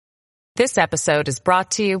This episode is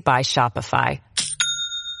brought to you by Shopify.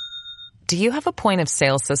 Do you have a point of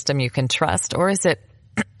sale system you can trust, or is it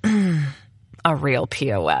a real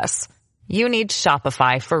POS? You need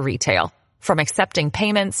Shopify for retail. From accepting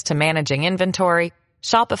payments to managing inventory,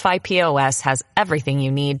 Shopify POS has everything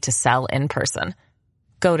you need to sell in person.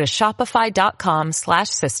 Go to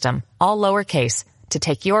shopify.com/system, all lowercase, to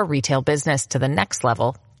take your retail business to the next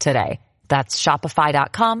level today. That's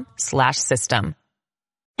shopify.com/system.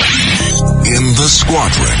 In the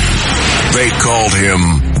squadron, they called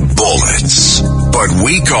him Bullets, but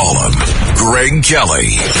we call him Greg Kelly.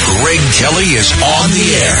 Greg Kelly is on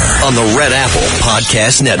the air on the Red Apple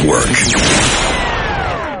Podcast Network.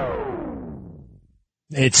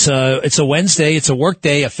 It's a Wednesday. It's a work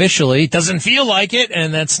day officially. It doesn't feel like it,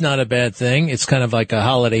 and that's not a bad thing. It's kind of like a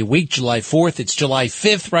holiday week, July 4th. It's July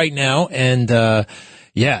 5th right now, and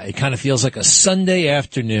yeah, it kind of feels like a Sunday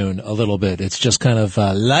afternoon a little bit. It's just kind of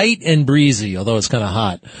light and breezy, although it's kind of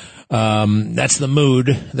hot. That's the mood.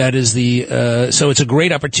 That is so it's a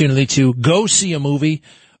great opportunity to go see a movie.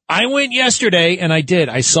 I went yesterday, and I did.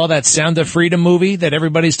 I saw that Sound of Freedom movie that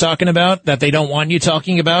everybody's talking about, that they don't want you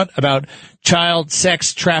talking about child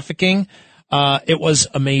sex trafficking. It was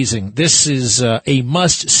amazing. This is a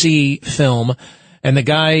must-see film. And the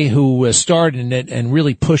guy who starred in it and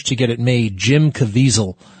really pushed to get it made, Jim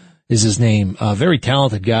Caviezel is his name. A very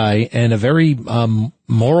talented guy and a very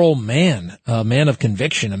moral man, a man of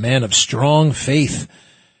conviction, a man of strong faith.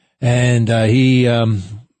 And I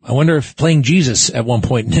wonder if playing Jesus at one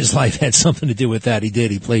point in his life had something to do with that. He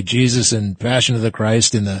did. He played Jesus in Passion of the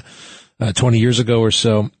Christ in the 20 years ago or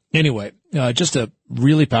so. Anyway, just a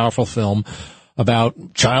really powerful film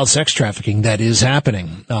about child sex trafficking that is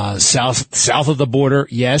happening south of the border.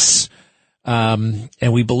 Yes. And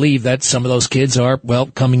we believe that some of those kids are,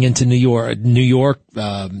 coming into New York,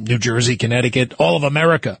 New Jersey, Connecticut, all of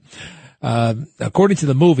America. According to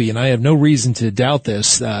the movie, and I have no reason to doubt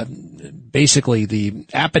this, basically the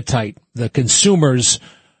appetite, the consumers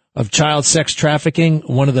of child sex trafficking,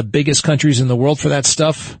 one of the biggest countries in the world for that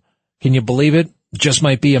stuff. Can you believe it? Just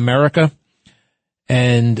might be America.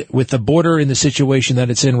 And with the border in the situation that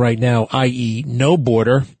it's in right now, i.e. no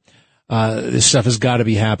border, this stuff has got to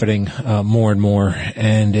be happening, more and more.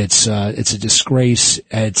 And it's a disgrace.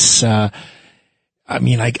 I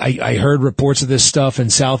heard reports of this stuff in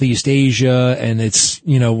Southeast Asia, and it's,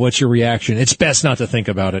 what's your reaction? It's best not to think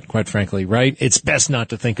about it, quite frankly, right? It's best not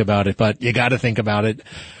to think about it, but you got to think about it.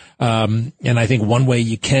 And I think one way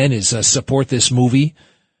you can is support this movie.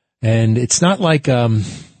 And it's not like,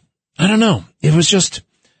 I don't know. It was just,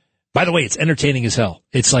 by the way, it's entertaining as hell.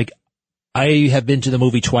 It's like, I have been to the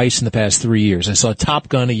movie twice in the past 3 years. I saw Top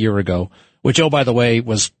Gun a year ago, which, oh, by the way,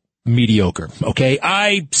 was mediocre. Okay.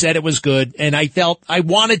 I said it was good, and I felt I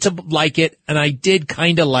wanted to like it, and I did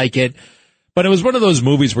kind of like it, but it was one of those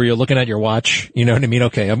movies where you're looking at your watch. You know what I mean?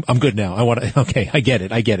 Okay. I'm good now. Okay. I get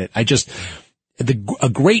it. A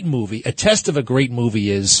great movie, a test of a great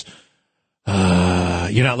movie is,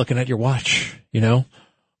 you're not looking at your watch,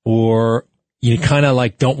 or you kind of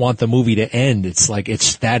like don't want the movie to end. It's like,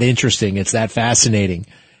 it's that interesting. It's that fascinating.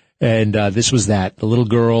 And, this was that. The little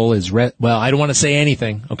girl is, I don't want to say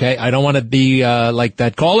anything. Okay. I don't want to be, like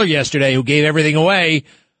that caller yesterday who gave everything away.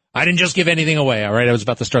 I didn't just give anything away. All right. I was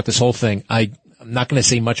about to start this whole thing. I'm not going to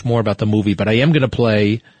say much more about the movie, but I am going to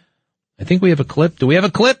play. I think we have a clip. Do we have a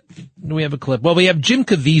clip? Well, we have Jim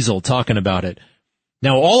Caviezel talking about it.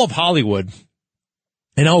 Now, all of Hollywood.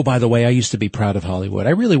 And oh, by the way, I used to be proud of Hollywood. I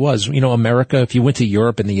really was. America, if you went to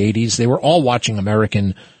Europe in the 80s, they were all watching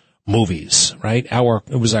American movies, right?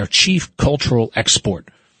 It was our chief cultural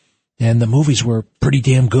export. And the movies were pretty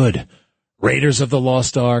damn good. Raiders of the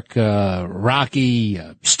Lost Ark, Rocky,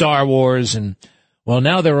 Star Wars, and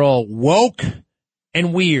now they're all woke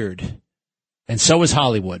and weird. And so is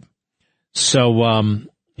Hollywood. So,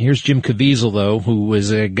 here's Jim Caviezel, though, who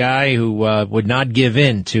was a guy who would not give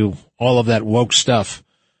in to all of that woke stuff.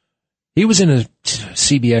 He was in a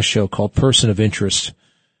CBS show called Person of Interest,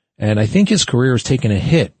 and I think his career has taken a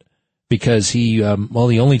hit because he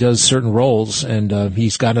only does certain roles, and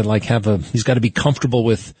he's got to be comfortable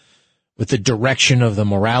with the direction of the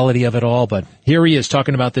morality of it all. But here he is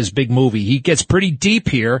talking about this big movie. He gets pretty deep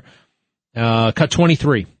here. Cut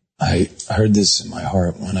 23. I heard this in my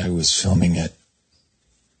heart when I was filming it.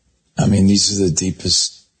 I mean, these are the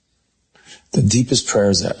deepest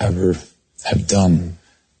prayers I ever have done,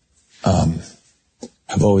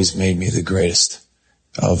 have always made me the greatest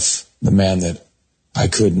of the man that I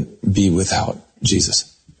couldn't be without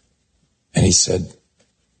Jesus. And he said,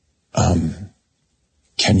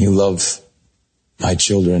 can you love my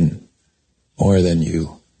children more than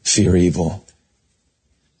you fear evil?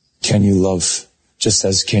 can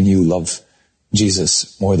you love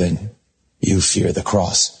Jesus more than you fear the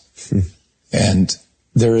cross? And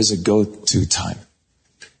there is a go-to time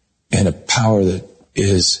and a power that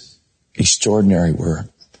is extraordinary where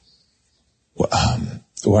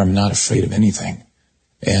I'm not afraid of anything.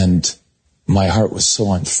 And my heart was so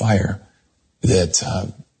on fire that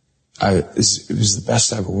it was the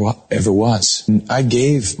best I ever was. And I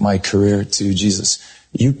gave my career to Jesus.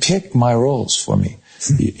 You picked my roles for me,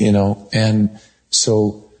 you know, and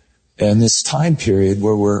so in this time period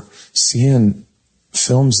where we're seeing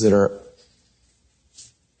films that are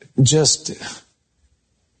just,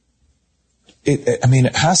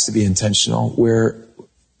 it has to be intentional, where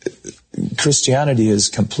Christianity is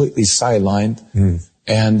completely sidelined,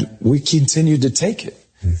 and we continue to take it.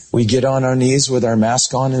 We get on our knees with our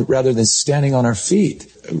mask on rather than standing on our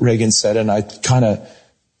feet. Reagan said, and I kind of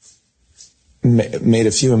made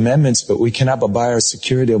a few amendments, but we cannot buy our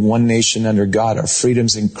security of one nation under God, our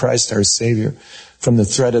freedoms in Christ our Savior, from the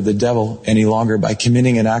threat of the devil any longer by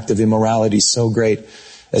committing an act of immorality so great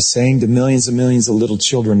as saying to millions and millions of little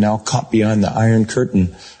children now caught behind the iron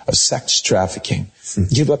curtain of sex trafficking,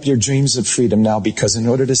 give up your dreams of freedom now, because in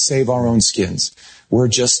order to save our own skins, we're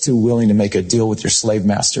just too willing to make a deal with your slave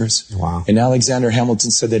masters. Wow. And Alexander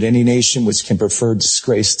Hamilton said that any nation which can prefer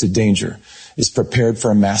disgrace to danger is prepared for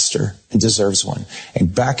a master and deserves one.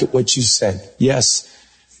 And back at what you said, yes,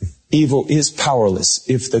 evil is powerless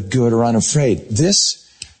if the good are unafraid. This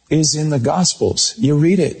is in the Gospels. You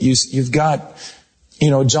read it. You've got,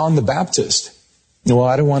 John the Baptist. Well,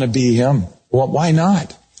 I don't want to be him. Well, why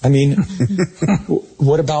not? I mean,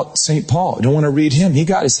 what about St. Paul? I don't want to read him. He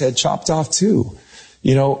got his head chopped off too.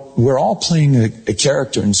 We're all playing a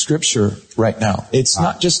character in Scripture right now. It's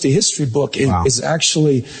not just a history book. It is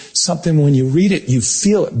actually something, when you read it, you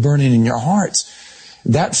feel it burning in your hearts.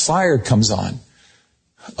 That fire comes on.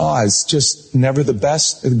 Oh, it's just never the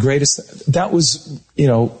best, the greatest. That was,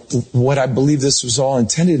 what I believe this was all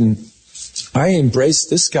intended. And I embraced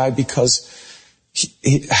this guy because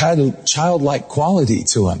he had a childlike quality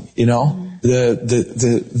to him, the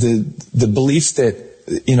belief that,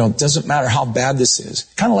 it doesn't matter how bad this is.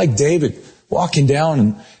 Kind of like David walking down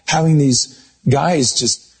and having these guys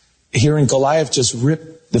just hearing Goliath just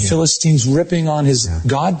rip the Philistines ripping on his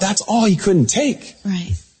God. That's all he couldn't take.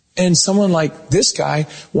 Right. And someone like this guy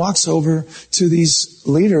walks over to these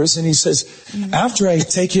leaders and he says, after I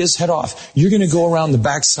take his head off, you're going to go around the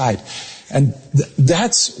backside. And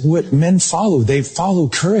that's what men follow. They follow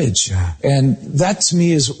courage. Yeah. And that to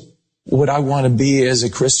me is what I want to be as a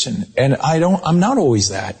Christian. And I'm not always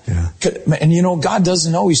that. Yeah. And God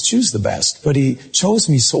doesn't always choose the best, but he chose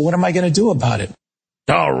me. So what am I going to do about it?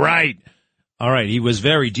 All right. He was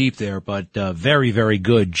very deep there, but very, very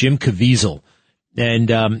good. Jim Caviezel. And,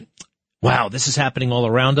 wow, this is happening all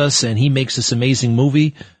around us, and he makes this amazing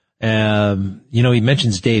movie. He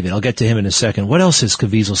mentions David. I'll get to him in a second. What else has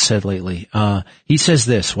Caviezel said lately? He says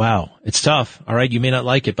this. Wow, it's tough. All right, you may not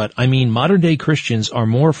like it, but modern day Christians are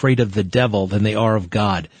more afraid of the devil than they are of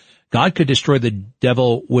God. God could destroy the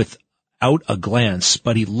devil without a glance,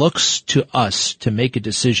 but he looks to us to make a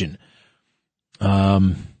decision.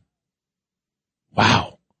 Wow.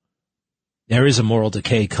 There is a moral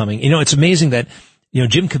decay coming. It's amazing that,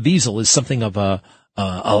 Jim Caviezel is something of a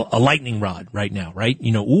lightning rod right now, right?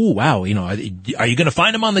 Ooh, wow. Are you going to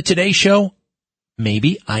find him on the Today Show?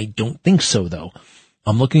 Maybe. I don't think so, though.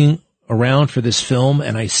 I'm looking around for this film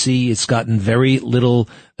and I see it's gotten very little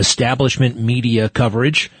establishment media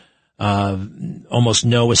coverage, almost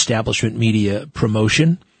no establishment media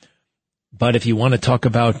promotion. But if you want to talk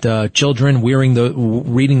about children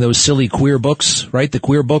reading those silly queer books, right? The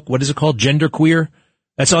queer book, what is it called? Gender Queer?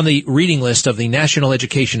 That's on the reading list of the National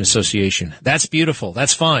Education Association. That's beautiful.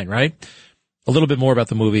 That's fine, right? A little bit more about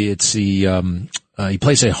the movie. It's he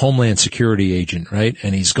plays a Homeland Security agent, right?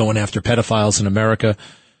 And he's going after pedophiles in America,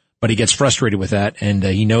 but he gets frustrated with that, and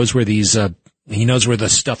he knows where the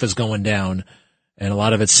stuff is going down, and a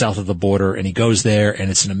lot of it's south of the border, and he goes there, and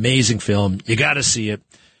it's an amazing film. You got to see it.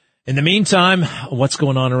 In the meantime, what's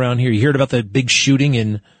going on around here? You heard about the big shooting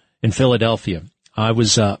in Philadelphia. I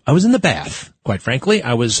was in the bath, quite frankly.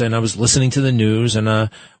 I was listening to the news, and while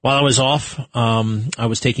I was off, I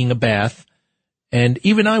was taking a bath, and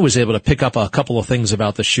even I was able to pick up a couple of things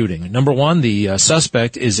about the shooting. Number one, the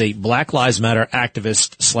suspect is a Black Lives Matter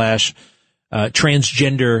activist /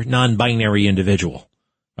 transgender non-binary individual.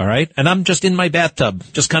 All right. And I'm just in my bathtub,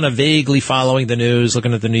 just kind of vaguely following the news,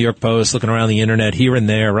 looking at the New York Post, looking around the internet here and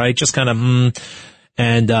there, right? Just kind of,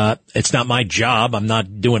 and it's not my job. I'm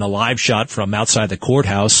not doing a live shot from outside the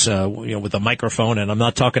courthouse, with a microphone, and I'm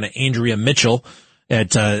not talking to Andrea Mitchell at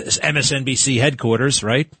MSNBC headquarters,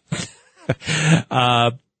 right?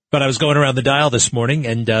 But I was going around the dial this morning,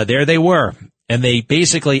 and there they were. And they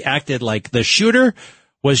basically acted like the shooter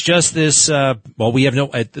was just this, we have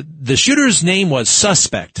the shooter's name was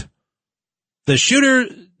Suspect. The shooter,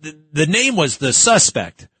 the name was the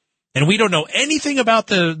Suspect. And we don't know anything about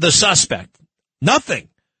the suspect. Nothing.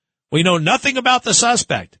 We know nothing about the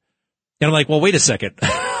suspect. And I'm like, well, wait a second.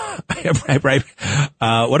 Right.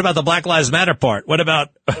 What about the Black Lives Matter part? What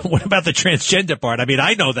about the transgender part? I mean,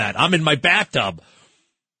 I know that. I'm in my bathtub.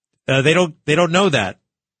 They don't know that.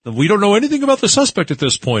 We don't know anything about the suspect at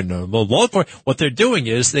this point. What they're doing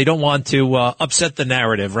is they don't want to upset the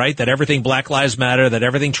narrative, right? That everything Black Lives Matter, that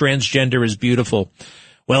everything transgender is beautiful.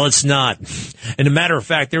 Well, it's not. And a matter of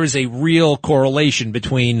fact, there is a real correlation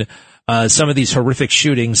between some of these horrific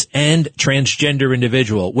shootings and transgender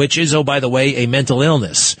individual, which is, oh, by the way, a mental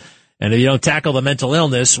illness. And if you don't tackle the mental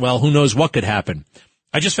illness, well, who knows what could happen.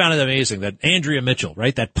 I just found it amazing that Andrea Mitchell,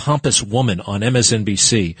 right, that pompous woman on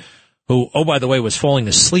MSNBC, who, oh, by the way, was falling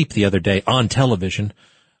asleep the other day on television,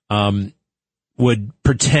 would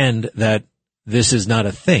pretend that this is not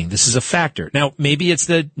a thing. This is a factor. Now, maybe it's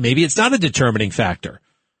not a determining factor,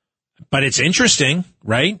 but it's interesting,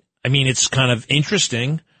 right? I mean, it's kind of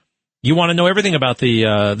interesting. You want to know everything about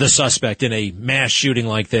the suspect in a mass shooting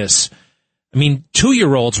like this. I mean,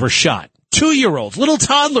 2-year-olds were shot. 2-year-olds, little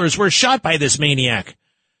toddlers were shot by this maniac.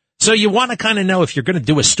 So you want to kind of know, if you're going to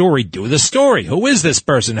do a story, do the story. Who is this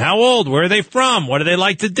person? How old? Where are they from? What do they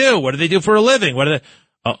like to do? What do they do for a living?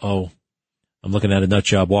 Uh-oh. I'm looking at a nut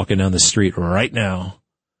job walking down the street right now.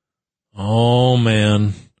 Oh,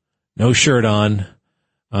 man. No shirt on.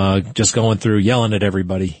 Just going through yelling at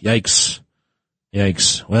everybody. Yikes.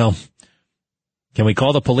 Yikes. Well, can we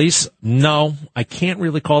call the police? No, I can't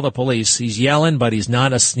really call the police. He's yelling, but he's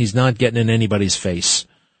not getting in anybody's face.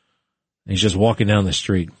 He's just walking down the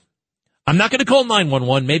street. I'm not going to call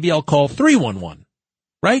 911. Maybe I'll call 311.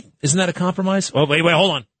 Right? Isn't that a compromise? Oh, wait,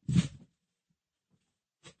 hold on.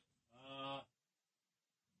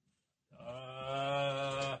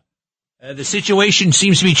 The situation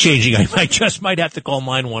seems to be changing. I just might have to call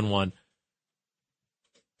 911.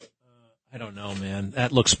 I don't know, man.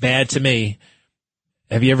 That looks bad to me.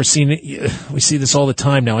 Have you ever seen it? We see this all the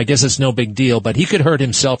time now. I guess it's no big deal, but he could hurt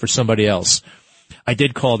himself or somebody else. I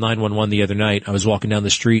did call 911 the other night. I was walking down the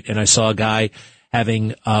street and I saw a guy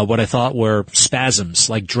having what I thought were spasms,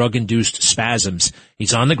 like drug-induced spasms.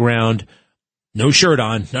 He's on the ground, no shirt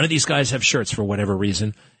on. None of these guys have shirts for whatever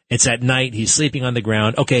reason. It's at night. He's sleeping on the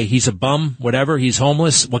ground. Okay, he's a bum, whatever. He's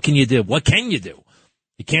homeless. What can you do? What can you do?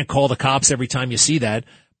 You can't call the cops every time you see that.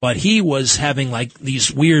 But he was having like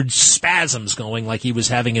these weird spasms going, like he was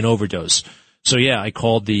having an overdose. So yeah, I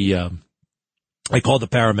called the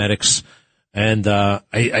paramedics, and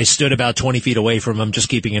I stood about 20 feet away from him, just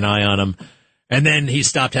keeping an eye on him. And then he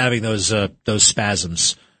stopped having those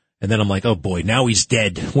spasms. And then I'm like, oh boy, now he's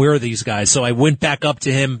dead. Where are these guys? So I went back up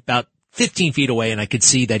to him about 15 feet away, and I could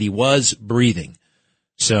see that he was breathing.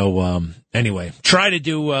 So, anyway, try to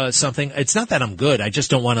do, something. It's not that I'm good. I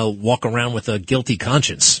just don't want to walk around with a guilty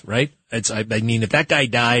conscience, right? I mean, if that guy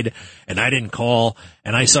died and I didn't call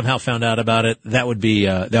and I somehow found out about it, that would be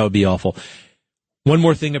awful. One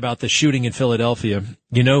more thing about the shooting in Philadelphia.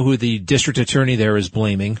 You know who the district attorney there is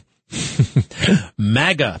blaming?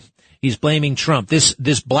 MAGA. He's blaming Trump.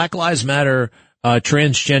 This Black Lives Matter,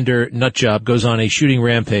 transgender nutjob goes on a shooting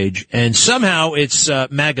rampage, and somehow it's,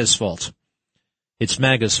 MAGA's fault. It's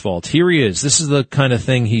MAGA's fault. Here he is. This is the kind of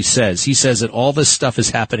thing he says. He says that all this stuff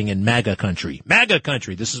is happening in MAGA country. MAGA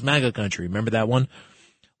country. This is MAGA country. Remember that one?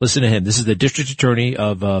 Listen to him. This is the district attorney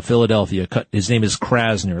of Philadelphia. His name is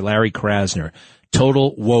Krasner, Larry Krasner.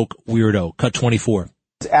 Total woke weirdo. Cut 24.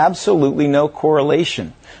 There's absolutely no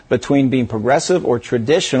correlation between being progressive or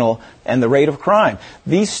traditional and the rate of crime.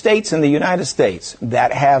 These states in the United States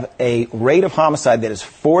that have a rate of homicide that is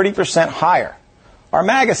 40% higher are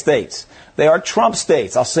MAGA states. They are Trump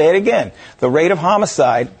states. I'll say it again. The rate of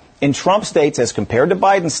homicide in Trump states as compared to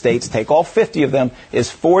Biden states, take all 50 of them, is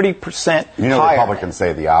 40% You know, higher. Republicans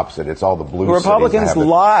say the opposite. It's all the blue Republicans cities that have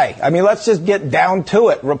lie. I mean, let's just get down to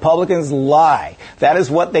it. Republicans lie. That is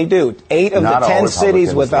what they do. 8 of Not the 10 all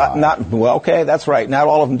cities Republicans lie. well, okay, that's right. Not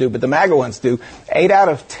all of them do, but the MAGA ones do. 8 out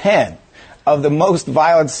of 10 of the most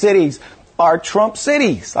violent cities are Trump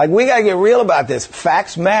cities. Like, we got to get real about this.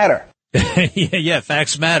 Facts matter. Yeah,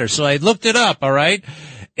 facts matter. So I looked it up, all right?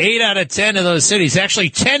 8 out of 10 of those cities, actually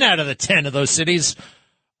 10 out of the 10 of those cities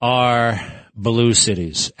are blue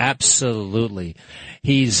cities. Absolutely.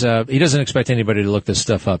 He doesn't expect anybody to look this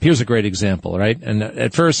stuff up. Here's a great example, right? And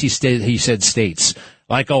at first he said states.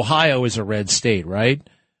 Like Ohio is a red state, right?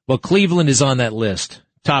 Well, Cleveland is on that list.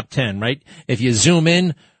 Top 10, right? If you zoom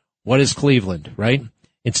in, what is Cleveland, right?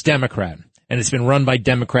 It's Democrat. And it's been run by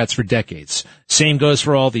Democrats for decades. Same goes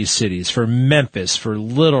for all these cities, for Memphis, for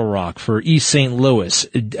Little Rock, for East St. Louis.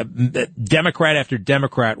 Democrat after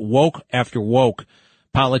Democrat, woke after woke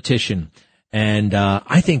politician. And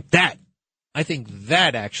I think that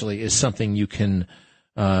actually is something you can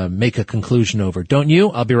make a conclusion over. Don't you?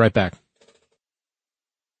 I'll be right back.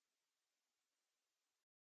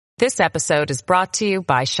 This episode is brought to you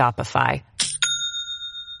by Shopify.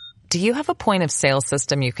 Do you have a point of sale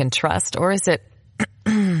system you can trust, or is it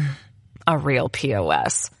a real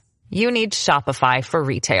POS? You need Shopify for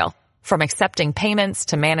retail. From accepting payments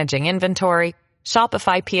to managing inventory,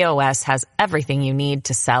 Shopify POS has everything you need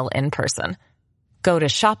to sell in person. Go to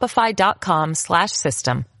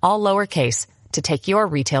shopify.com/system, all lowercase, to take your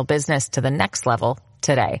retail business to the next level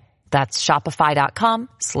today. That's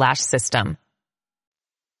shopify.com/system.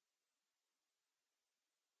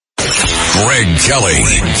 Greg Kelly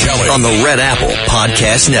on the Red Apple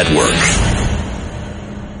Podcast Network.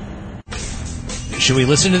 Should we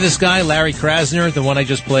listen to this guy, Larry Krasner, the one I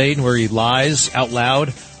just played, where he lies out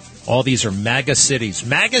loud? All these are MAGA cities.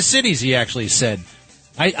 MAGA cities, he actually said.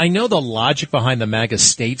 I know the logic behind the MAGA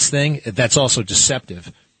states thing. That's also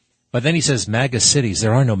deceptive. But then he says MAGA cities.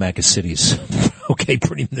 There are no MAGA cities. Okay,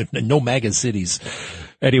 no MAGA cities.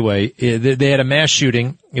 Anyway, they had a mass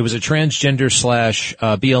shooting. It was a transgender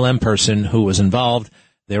 / BLM person who was involved.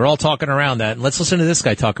 They were all talking around that. And let's listen to this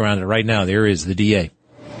guy talk around it right now. There is the DA.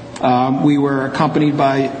 We were accompanied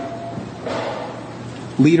by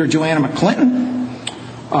Leader Joanna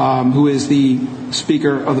McClinton, who is the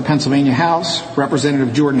Speaker of the Pennsylvania House,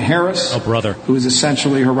 Representative Jordan Harris. Oh, brother. Who is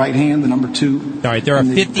essentially her right hand, the number 2. All right, there are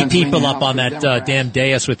 50 people up on that damn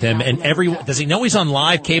dais with him, and does he know he's on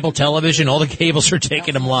live cable television? All the cables are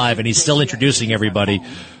taking him live, and he's still introducing everybody.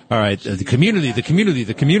 All right, the community. A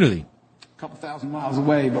couple thousand miles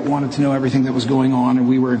away, but wanted to know everything that was going on, and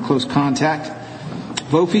we were in close contact.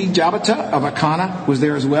 Vofi Jabata of Akana was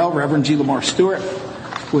there as well. Reverend G. Lamar Stewart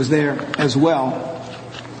was there as well.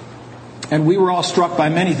 And we were all struck by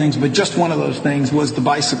many things, but just one of those things was the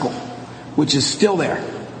bicycle, which is still there.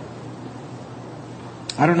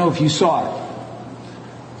 I don't know if you saw it,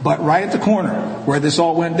 but right at the corner where this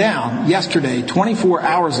all went down yesterday, 24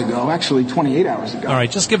 hours ago, actually 28 hours ago. All right,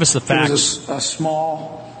 just give us the facts. There was a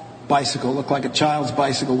small bicycle, looked like a child's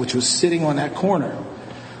bicycle, which was sitting on that corner.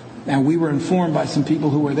 And we were informed by some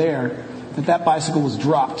people who were there that that bicycle was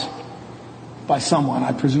dropped by someone,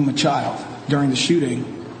 I presume a child, during the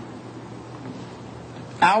shooting.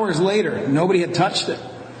 Hours later, nobody had touched it.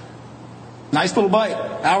 Nice little bike.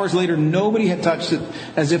 Hours later, nobody had touched it,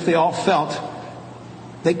 as if they all felt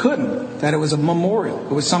they couldn't, that it was a memorial.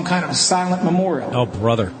 It was some kind of a silent memorial. Oh,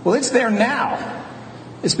 brother. Well, it's there now.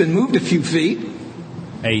 It's been moved a few feet.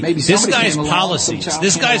 Hey, this guy's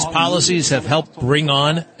policies have helped bring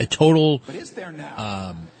on a total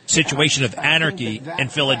situation of anarchy in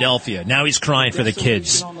Philadelphia. Now he's crying for the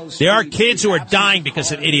kids. There are kids who are dying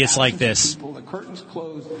because of idiots like this. The curtains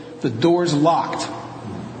closed, the doors locked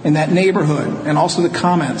in that neighborhood, and also the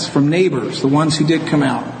comments from neighbors, the ones who did come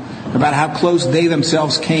out, about how close they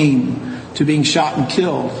themselves came to being shot and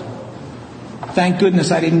killed. Thank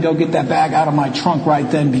goodness I didn't go get that bag out of my trunk right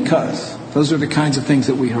then, because those are the kinds of things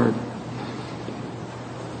that we heard.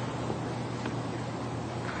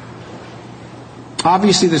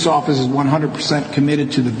 Obviously, this office is 100%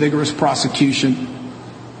 committed to the vigorous prosecution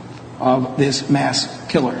of this mass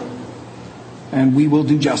killer. And we will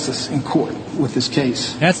do justice in court with this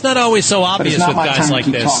case. That's not always so obvious with guys like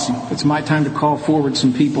this. It's my time to call forward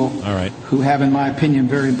some people who have, in my opinion,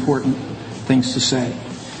 very important things to say.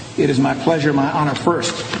 It is my pleasure, my honor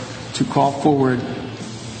first, to call forward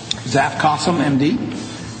Zaf Qasim, MD,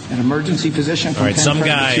 an emergency physician. All right, some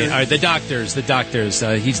guy, all right, the doctors.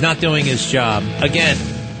 He's not doing his job. Again.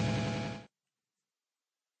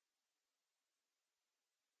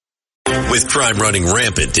 With crime running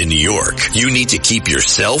rampant in New York, you need to keep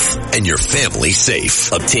yourself and your family safe.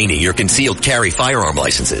 Obtaining your concealed carry firearm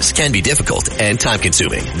licenses can be difficult and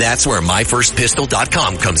time-consuming. That's where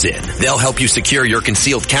MyFirstPistol.com comes in. They'll help you secure your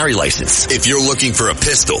concealed carry license. If you're looking for a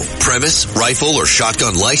pistol, premise, rifle, or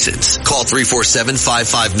shotgun license, call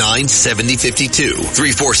 347-559-7052.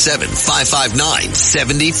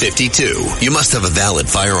 347-559-7052. You must have a valid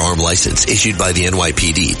firearm license issued by the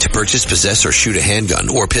NYPD to purchase, possess, or shoot a handgun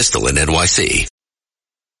or pistol in NYC. Greg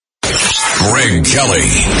Kelly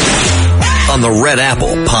on the Red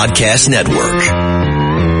Apple Podcast Network.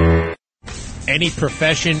 Any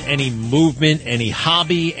profession, any movement, any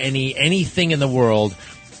hobby, anything in the world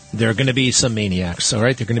There are going to be some maniacs, all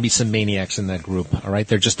right? There are going to be some maniacs in that group, all right?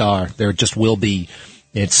 There just are. There just will be.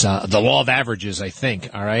 It's the law of averages, I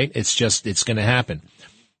think, all right? It's going to happen.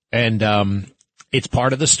 And it's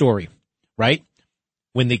part of the story, right?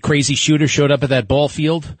 When the crazy shooter showed up at that ball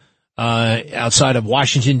field outside of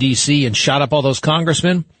Washington, D.C. and shot up all those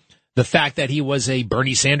congressmen, the fact that he was a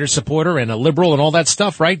Bernie Sanders supporter and a liberal and all that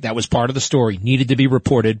stuff, right? That was part of the story. Needed to be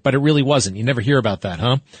reported, but it really wasn't. You never hear about that,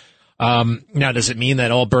 huh? Now, does it mean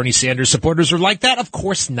that all Bernie Sanders supporters are like that? Of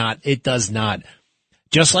course not. It does not.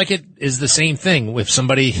 Just like it is the same thing. If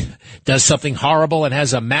somebody does something horrible and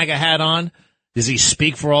has a MAGA hat on, does he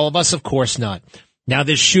speak for all of us? Of course not. Now,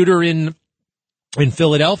 this shooter in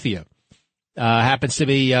Philadelphia happens to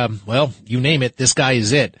be, well, you name it, this guy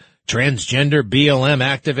is it. Transgender BLM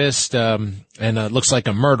activist, and looks like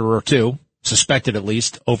a murderer too, suspected at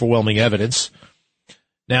least, overwhelming evidence.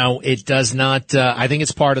 Now, it does not, I think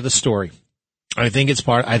it's part of the story. I think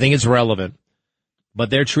it's relevant. But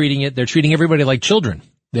they're treating everybody like children.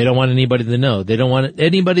 They don't want anybody to know. They don't want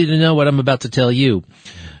anybody to know what I'm about to tell you.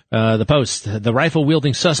 The Post, the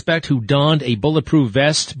rifle-wielding suspect who donned a bulletproof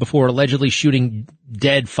vest before allegedly shooting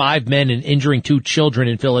dead 5 men and injuring 2 children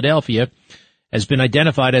in Philadelphia has been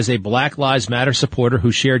identified as a Black Lives Matter supporter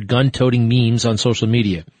who shared gun-toting memes on social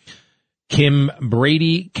media. Kim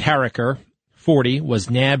Brady Carricker, 40, was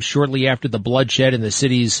nabbed shortly after the bloodshed in the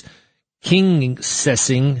city's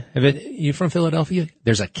Kingsessing. You from Philadelphia?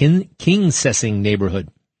 There's a Kingsessing neighborhood.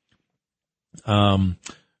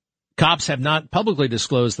 Cops have not publicly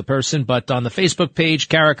disclosed the person, but on the Facebook page,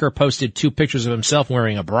 Carricker posted 2 pictures of himself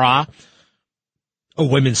wearing a bra, a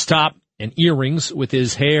women's top, and earrings with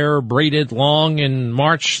his hair braided long in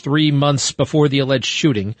March, 3 months before the alleged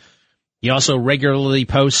shooting. He also regularly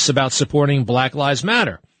posts about supporting Black Lives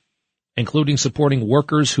Matter, including supporting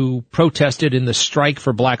workers who protested in the strike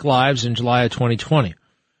for Black Lives in July of 2020.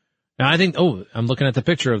 Now, I think, I'm looking at the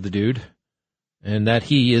picture of the dude, and that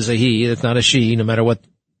he is a he. It's not a she, no matter what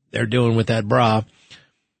they're doing with that bra.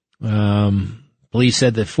 Police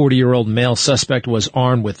said the 40-year-old male suspect was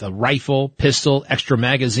armed with a rifle, pistol, extra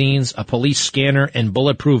magazines, a police scanner, and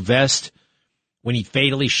bulletproof vest when he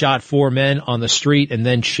fatally shot 4 men on the street and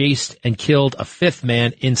then chased and killed a 5th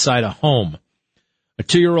man inside a home. A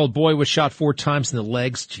 2-year-old boy was shot 4 times in the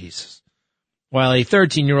legs. Jesus. While a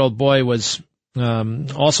 13-year-old boy was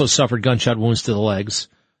also suffered gunshot wounds to the legs.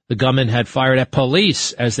 The gunman had fired at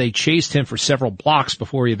police as they chased him for several blocks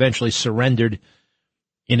before he eventually surrendered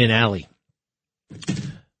in an alley.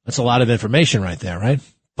 That's a lot of information right there, right?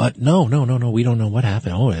 But no, we don't know what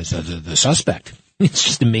happened. Oh, it's the suspect. It's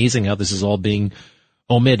just amazing how this is all being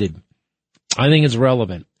omitted. I think it's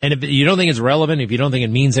relevant. And if you don't think it's relevant, if you don't think it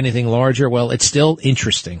means anything larger, well, it's still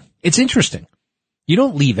interesting. It's interesting. You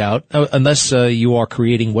don't leave out, unless you are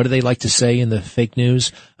creating, what do they like to say in the fake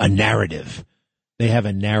news? A narrative. They have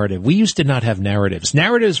a narrative. We used to not have narratives.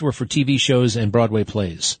 Narratives were for TV shows and Broadway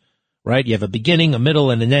plays, right? You have a beginning, a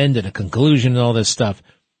middle, and an end, and a conclusion, and all this stuff.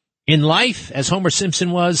 In life, as Homer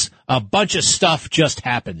Simpson was, a bunch of stuff just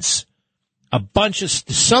happens.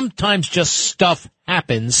 Sometimes just stuff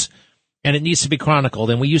happens, and it needs to be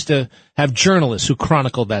chronicled. And we used to have journalists who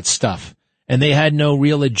chronicled that stuff. And they had no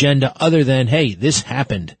real agenda other than, hey, this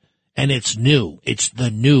happened. And it's new. It's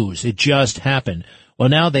the news. It just happened. Well,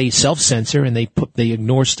 now they self-censor and they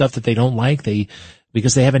ignore stuff that they don't like.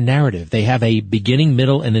 Because they have a narrative. They have a beginning,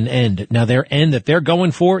 middle, and an end. Now their end that they're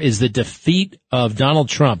going for is the defeat of Donald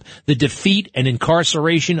Trump. The defeat and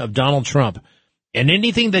incarceration of Donald Trump. And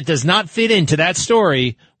anything that does not fit into that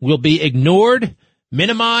story will be ignored,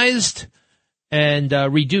 minimized, and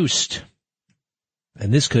reduced.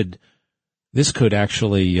 And this could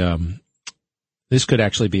actually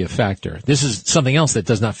be a factor. This is something else that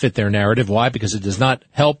does not fit their narrative. Why? Because it does not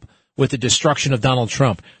help with the destruction of Donald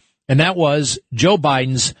Trump. And that was Joe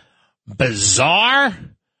Biden's bizarre,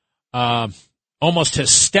 almost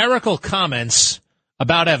hysterical comments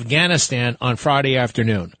about Afghanistan on Friday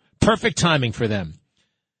afternoon. Perfect timing for them.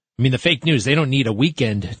 I mean, the fake news, they don't need a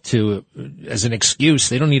weekend as an excuse.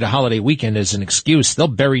 They don't need a holiday weekend as an excuse. They'll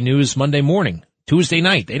bury news Monday morning, Tuesday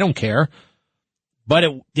night. They don't care. But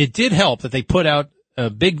it did help that they put out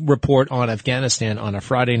a big report on Afghanistan on a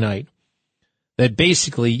Friday night that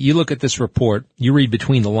basically, you look at this report, you read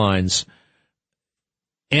between the lines,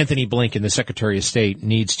 Anthony Blinken, the Secretary of State,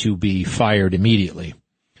 needs to be fired immediately.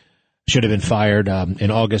 Should have been fired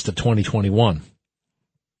in August of 2021.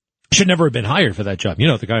 Should never have been hired for that job. You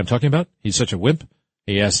know the guy I'm talking about? He's such a wimp.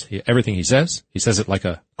 Everything he says it like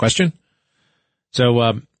a question.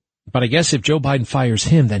 So, but I guess if Joe Biden fires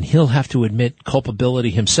him, then he'll have to admit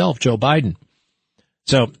culpability himself, Joe Biden.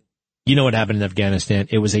 So You know what happened in Afghanistan?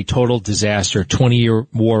 It was a total disaster, 20-year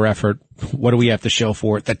war effort. What do we have to show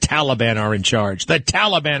for it? The Taliban are in charge. The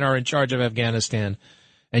Taliban are in charge of Afghanistan.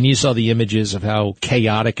 And you saw the images of how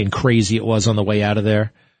chaotic and crazy it was on the way out of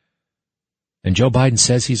there. And Joe Biden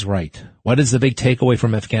says he's right. What is the big takeaway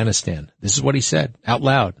from Afghanistan? This is what he said out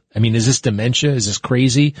loud. I mean, is this dementia? Is this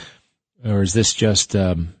crazy? Or is this just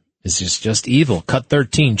evil? Cut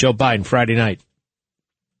 13, Joe Biden, Friday night.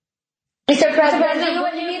 Mr. President,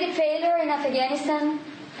 when you need a failure in Afghanistan,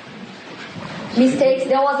 mistakes,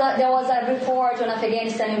 there was a report on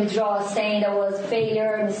Afghanistan withdrawal saying there was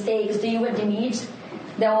failure, mistakes. Do you admit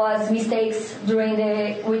there was mistakes during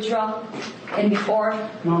the withdrawal and before?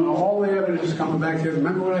 No, all the evidence is coming back there.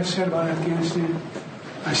 Remember what I said about Afghanistan?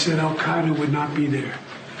 I said Al-Qaeda would not be there.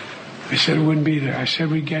 I said it wouldn't be there. I said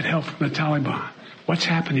we'd get help from the Taliban. What's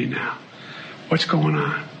happening now? What's going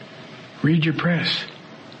on? Read your press.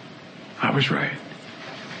 I was right.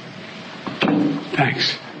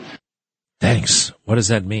 Thanks. What does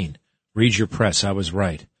that mean? Read your press. I was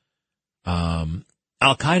right.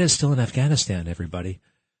 Al-Qaeda is still in Afghanistan, everybody.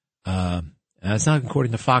 That's not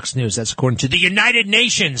according to Fox News. That's according to the United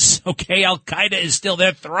Nations. Okay, Al-Qaeda is still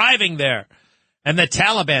there, thriving there. And the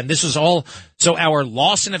Taliban, this was all, so our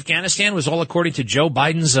loss in Afghanistan was all according to Joe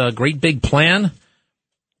Biden's great big plan?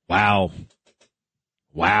 Wow.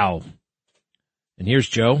 And here's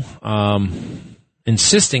Joe,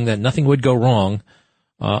 insisting that nothing would go wrong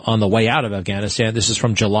on the way out of Afghanistan. This is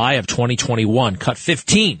from July of 2021, cut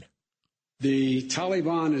 15. The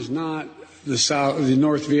Taliban is not the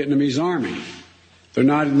North Vietnamese army. They're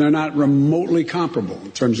not remotely comparable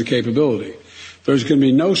in terms of capability. There's going to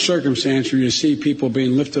be no circumstance where you see people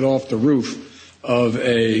being lifted off the roof of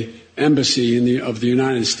a embassy of the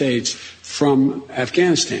United States from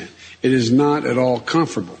Afghanistan. It is not at all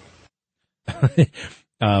comparable.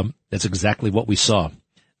 That's exactly what we saw.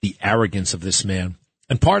 The arrogance of this man.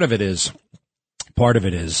 And part of it is,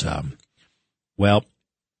 well,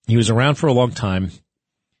 he was around for a long time.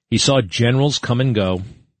 He saw generals come and go,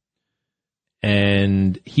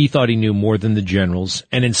 and he thought he knew more than the generals.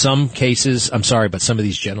 And in some cases, I'm sorry, but some of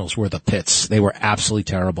these generals were the pits. They were absolutely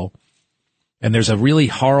terrible. And there's a really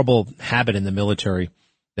horrible habit in the military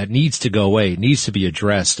that needs to go away, needs to be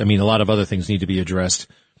addressed. I mean, a lot of other things need to be addressed.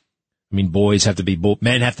 I mean, boys have to be,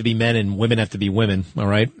 men have to be men, and women have to be women, all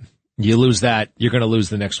right? You lose that, you're going to lose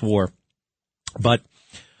the next war. But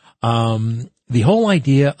the whole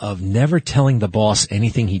idea of never telling the boss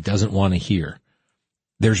anything he doesn't want to hear,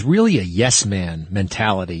 there's really a yes man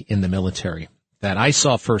mentality in the military that I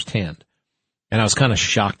saw firsthand. And I was kind of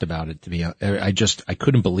shocked about it, to be honest. I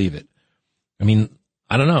couldn't believe it. I mean,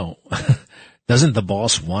 I don't know. Doesn't the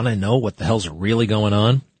boss want to know what the hell's really going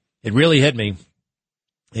on? It really hit me.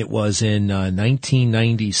 It was in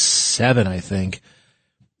 1997, I think.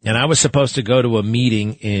 And I was supposed to go to a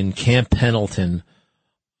meeting in Camp Pendleton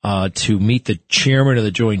to meet the chairman of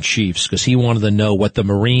the Joint Chiefs, because he wanted to know what the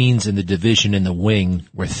Marines and the division and the wing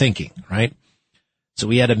were thinking, right? So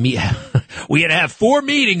we had to meet, we had to have 4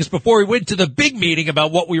 meetings before we went to the big meeting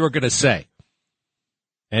about what we were going to say.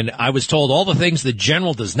 And I was told all the things the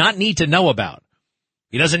general does not need to know about.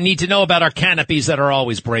 He doesn't need to know about our canopies that are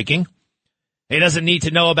always breaking. He doesn't need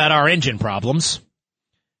to know about our engine problems.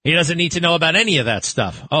 He doesn't need to know about any of that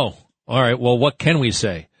stuff. Oh, all right. Well, what can we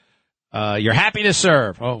say? You're happy to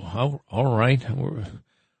serve. Oh, all right.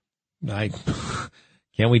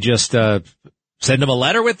 Can't we just send him a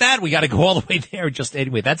letter with that? We got to go all the way there. Just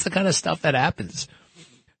anyway, that's the kind of stuff that happens.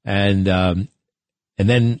 And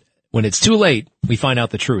then when it's too late, we find out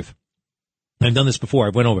the truth. I've done this before.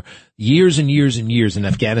 I went over years and years and years in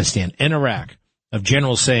Afghanistan and Iraq of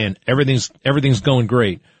generals saying everything's going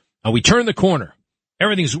great. We turned the corner.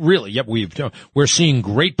 Everything's really, we're seeing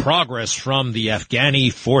great progress from the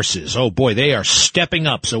Afghani forces. Oh boy, they are stepping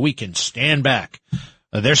up so we can stand back.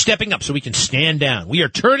 They're stepping up so we can stand down. We are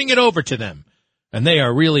turning it over to them. And they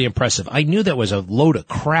are really impressive. I knew that was a load of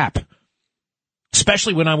crap.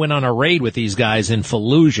 Especially when I went on a raid with these guys in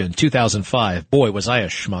Fallujah in 2005. Boy, was I a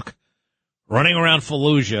schmuck. Running around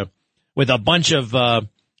Fallujah with a bunch of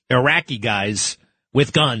Iraqi guys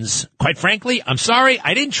with guns. Quite frankly, I'm sorry,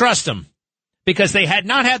 I didn't trust them. Because they had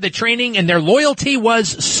not had the training and their loyalty was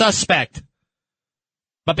suspect.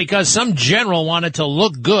 But because some general wanted to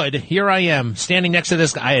look good, here I am standing next to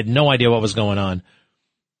this guy. I had no idea what was going on.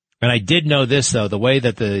 And I did know this, though, the way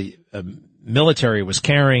that the military was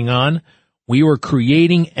carrying on, we were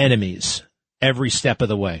creating enemies every step of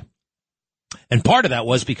the way. And part of that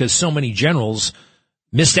was because so many generals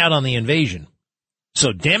missed out on the invasion.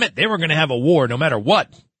 So, damn it, they were going to have a war no matter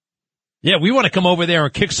what. Yeah, we want to come over there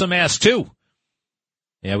and kick some ass, too.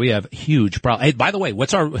 Yeah, we have huge problems. Hey, by the way,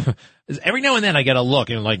 every now and then I get a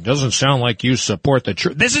look and like, doesn't sound like you support the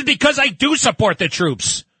troops. This is because I do support the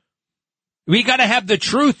troops. We got to have the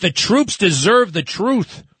truth. The troops deserve the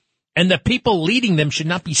truth. And the people leading them should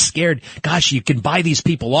not be scared. Gosh, you can buy these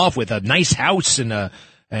people off with a nice house and a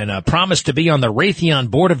promise to be on the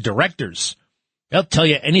Raytheon board of directors. They'll tell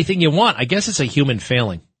you anything you want. I guess it's a human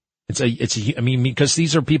failing. Because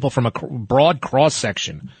these are people from a broad cross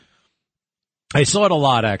section. I saw it a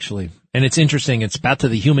lot, actually, and it's interesting. It's back to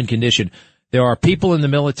the human condition. There are people in the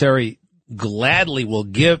military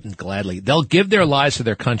they'll give their lives to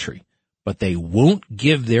their country, but they won't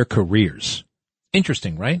give their careers.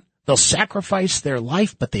 Interesting, right? They'll sacrifice their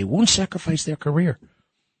life, but they won't sacrifice their career.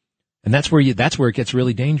 And that's where it gets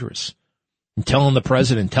really dangerous. And telling the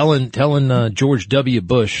president, telling George W.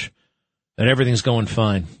 Bush that everything's going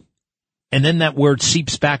fine. And then that word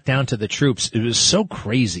seeps back down to the troops. It was so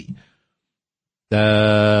crazy.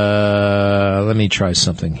 Let me try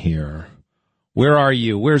something here. Where are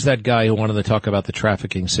you? Where's that guy who wanted to talk about the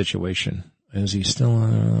trafficking situation? Is he still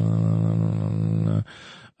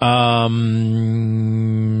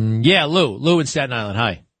yeah, Lou in Staten Island.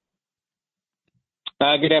 Hi.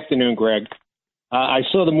 Good afternoon, Greg. I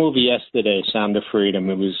saw the movie yesterday, Sound of Freedom.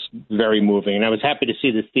 It was very moving, and I was happy to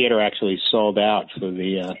see the theater actually sold out for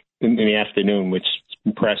the in the afternoon, which is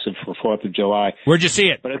impressive for 4th of July. Where'd you see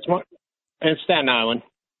it? But it's in Staten Island.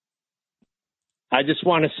 I just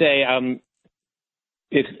want to say,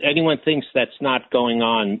 if anyone thinks that's not going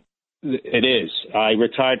on, it is. I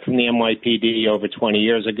retired from the NYPD over 20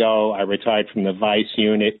 years ago. I retired from the Vice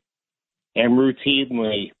unit, and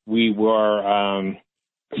routinely we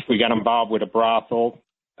got involved with a brothel.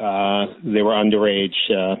 They were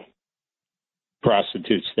underage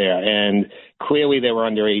prostitutes there, and clearly they were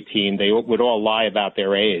under 18. They would all lie about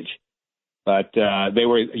their age, but they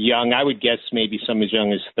were young. I would guess maybe some as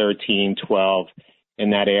young as 13, 12 in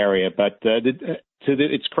that area. But to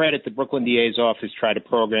its credit, the Brooklyn DA's office tried a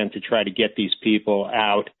program to try to get these people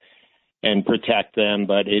out and protect them,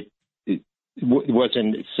 but it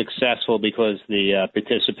wasn't successful because the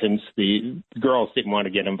participants, the girls, didn't want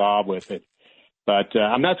to get involved with it. But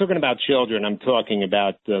I'm not talking about children. I'm talking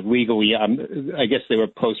about legally. I guess they were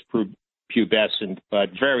post-pubescent, but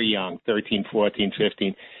very young, 13, 14,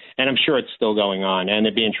 15. And I'm sure it's still going on. And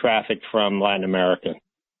they're being trafficked from Latin America.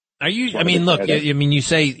 Are you, I mean, look, you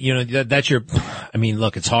say, that's your,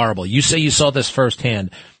 look, it's horrible. You say you saw this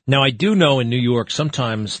firsthand. Now, I do know in New York,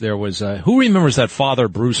 sometimes there was, who remembers that Father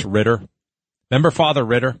Bruce Ritter? Remember Father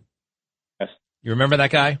Ritter? Yes. You remember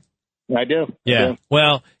that guy? I do. Yeah. I do.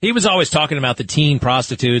 Well, he was always talking about the teen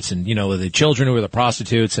prostitutes and, the children who were the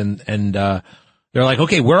prostitutes and they're like,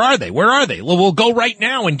 okay, where are they? Where are they? Well, we'll go right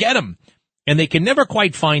now and get them. And they can never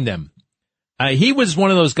quite find them. He was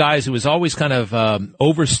one of those guys who was always kind of,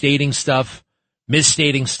 overstating stuff,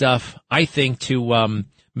 misstating stuff, I think, to,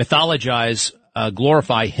 mythologize,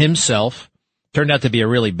 glorify himself. Turned out to be a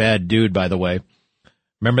really bad dude, by the way.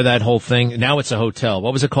 Remember that whole thing? Now it's a hotel.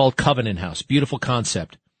 What was it called? Covenant House. Beautiful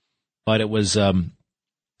concept. But it was a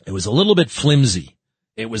little bit flimsy.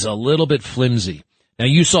 Now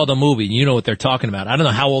you saw the movie and you know what they're talking about. I don't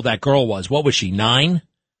know how old that girl was. What was she, 9?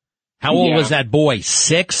 How old was that boy?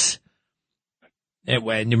 6?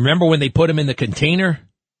 And you remember when they put him in the container?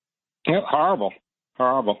 Yeah, horrible.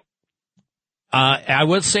 I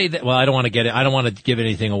will say that, well, I don't want to give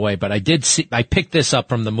anything away, but I picked this up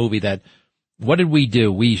from the movie that, what did we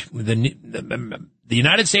do? The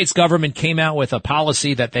United States government came out with a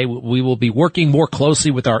policy that we will be working more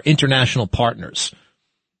closely with our international partners.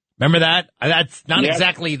 Remember that? That's not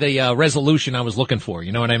exactly the resolution I was looking for.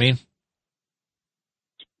 You know what I mean?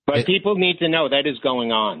 But people need to know that is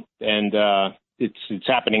going on, and it's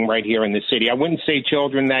happening right here in the city. I wouldn't say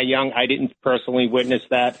children that young. I didn't personally witness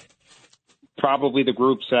that. Probably the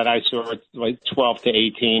groups that I saw, like 12 to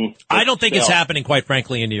 18. I don't think it's happening, quite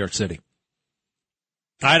frankly, in New York City.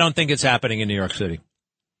 I don't think it's happening in New York City.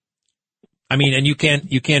 I mean, and you can't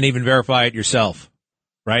even verify it yourself,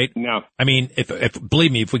 right? No. I mean, if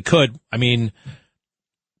believe me, if we could, I mean,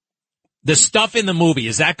 the stuff in the movie,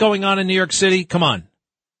 is that going on in New York City? Come on.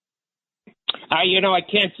 I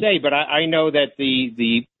can't say, but I know that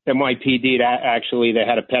the NYPD actually they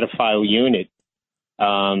had a pedophile unit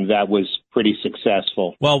that was pretty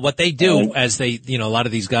successful. Well, what they do as they, a lot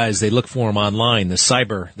of these guys, they look for them online, the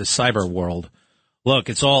cyber world. Look,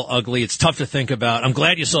 it's all ugly. It's tough to think about. I'm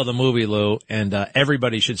glad you saw the movie, Lou, and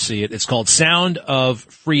everybody should see it. It's called Sound of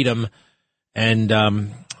Freedom, and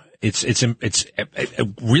it's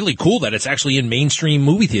really cool that it's actually in mainstream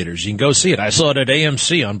movie theaters. You can go see it. I saw it at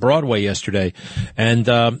AMC on Broadway yesterday, and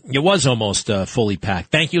it was almost fully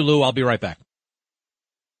packed. Thank you, Lou. I'll be right back.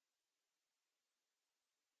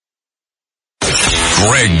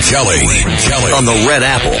 Greg Kelly on the Red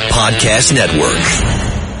Apple Podcast Network.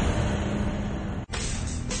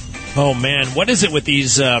 Oh, man, what is it with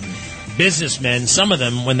these businessmen? Some of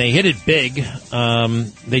them, when they hit it big,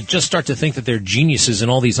 they just start to think that they're geniuses in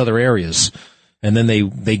all these other areas. And then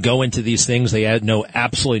they go into these things they know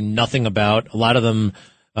absolutely nothing about. A lot of them,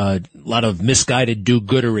 a lot of misguided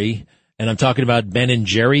do-goodery. And I'm talking about Ben and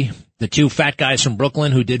Jerry, the two fat guys from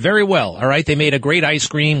Brooklyn who did very well. All right. They made a great ice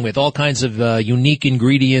cream with all kinds of unique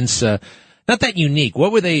ingredients. Not that unique.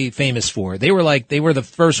 What were they famous for? They were the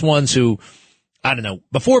first ones who, I don't know,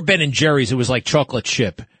 before Ben and Jerry's, it was like chocolate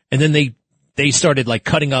chip. And then they started like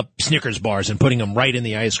cutting up Snickers bars and putting them right in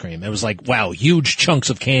the ice cream. It was like, wow, huge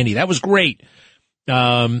chunks of candy. That was great.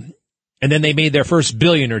 And then they made their first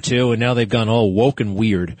billion or two, and now they've gone all woke and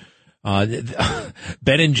weird.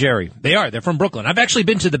 Ben and Jerry. They're from Brooklyn. I've actually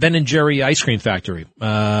been to the Ben and Jerry ice cream factory. When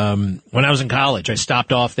I was in college, I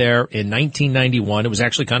stopped off there in 1991. It was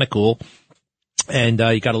actually kind of cool. And,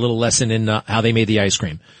 you got a little lesson in, how they made the ice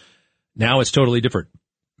cream. Now it's totally different.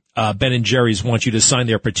 Ben and Jerry's want you to sign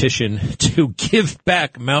their petition to give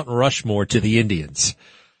back Mount Rushmore to the Indians.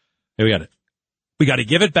 Here we got it. We got to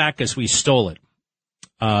give it back because we stole it.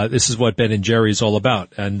 This is what Ben and Jerry is all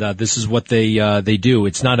about, and this is what they do.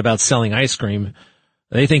 It's not about selling ice cream.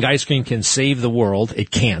 They think ice cream can save the world.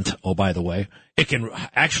 It can't. Oh, by the way, it can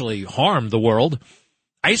actually harm the world.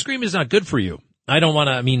 Ice cream is not good for you.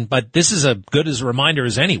 But this is as good as a reminder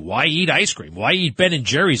as any. Why eat ice cream? Why eat Ben and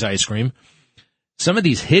Jerry's ice cream? Some of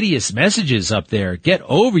these hideous messages up there. Get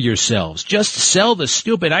over yourselves. Just sell the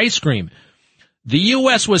stupid ice cream. The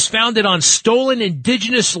U.S. was founded on stolen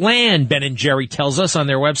indigenous land, Ben and Jerry tells us on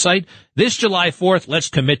their website. This July 4th, let's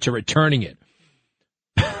commit to returning it.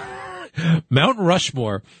 Mount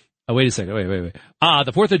Rushmore. Oh, wait a second. Wait.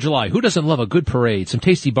 The 4th of July. Who doesn't love a good parade, some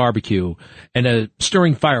tasty barbecue, and a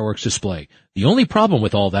stirring fireworks display? The only problem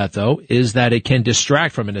with all that, though, is that it can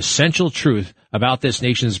distract from an essential truth about this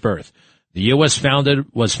nation's birth. The U.S.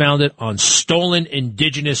 was founded on stolen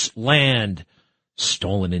indigenous land.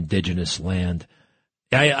 Stolen indigenous land.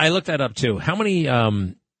 I looked that up too. How many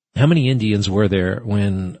Indians were there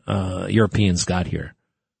when Europeans got here?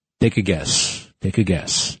 Take a guess.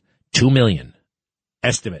 2 million.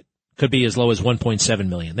 Estimate. Could be as low as 1.7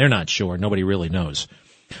 million. They're not sure. Nobody really knows.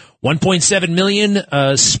 1.7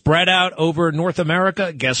 million spread out over North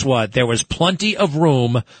America. Guess what? There was plenty of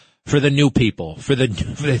room for the new people.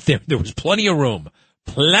 There was plenty of room.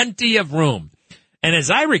 Plenty of room. And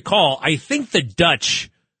as I recall, I think the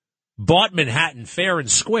Dutch bought Manhattan fair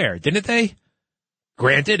and square, didn't they?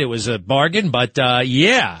 Granted, it was a bargain, but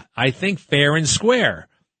yeah, I think fair and square.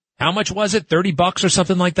 How much was it? $30 or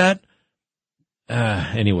something like that?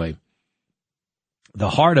 Anyway,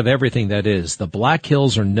 the heart of everything that is. The Black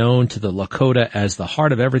Hills are known to the Lakota as the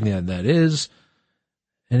heart of everything that is.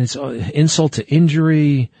 And it's insult to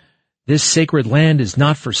injury. This sacred land is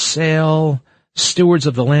not for sale. Stewards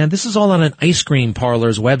of the land. This is all on an ice cream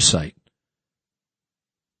parlor's website.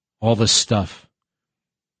 All this stuff.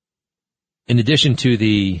 In addition to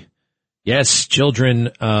the, yes, children,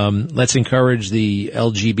 let's encourage the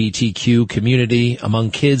LGBTQ community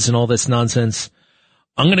among kids and all this nonsense.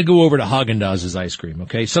 I'm going to go over to Haagen-Dazs's ice cream,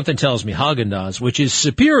 okay? Something tells me Haagen-Dazs, which is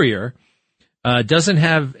superior, doesn't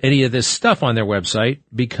have any of this stuff on their website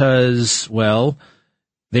because, well,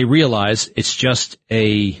 they realize it's just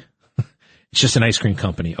an ice cream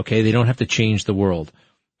company, okay? They don't have to change the world.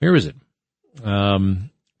 Where is it?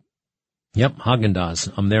 Yep,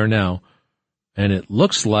 Haagen-Dazs. I'm there now. And it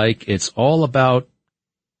looks like it's all about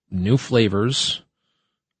new flavors.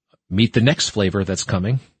 Meet the next flavor that's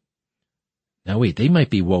coming. Now wait, they might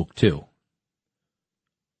be woke too.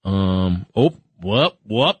 What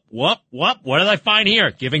did I find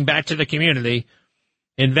here? Giving back to the community.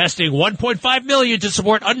 Investing $1.5 million to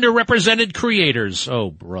support underrepresented creators.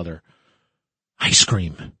 Oh, brother. Ice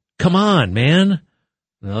cream. Come on, man.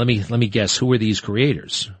 Now, let me guess. Who are these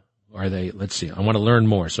creators? Are they? Let's see. I want to learn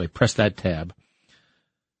more, so I press that tab.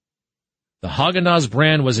 The Haagen-Dazs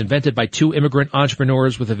brand was invented by two immigrant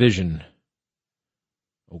entrepreneurs with a vision.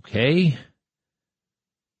 Okay.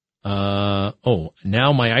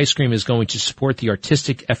 Now my ice cream is going to support the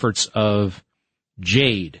artistic efforts of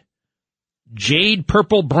Jade. Jade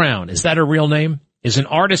Purple Brown. Is that her real name? Is an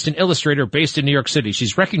artist and illustrator based in New York City.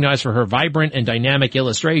 She's recognized for her vibrant and dynamic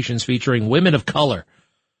illustrations featuring women of color.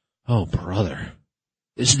 Oh, brother.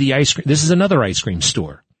 This is the ice cream. This is another ice cream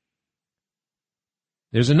store.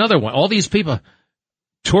 There's another one. All these people.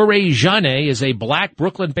 Torre Jane is a black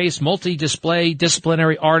Brooklyn-based multi-display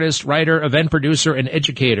disciplinary artist, writer, event producer, and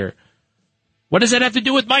educator. What does that have to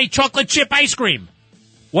do with my chocolate chip ice cream?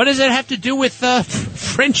 What does that have to do with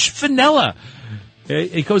French vanilla?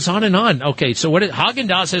 It goes on and on. Okay, so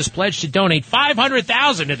Haagen-Dazs has pledged to donate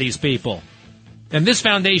 $500,000 to these people. And this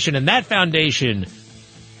foundation and that foundation,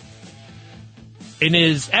 in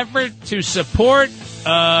his effort to support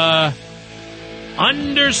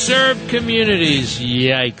underserved communities.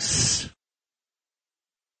 Yikes.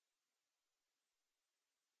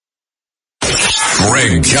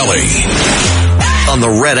 Greg Kelly on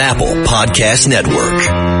the Red Apple Podcast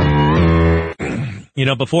Network. You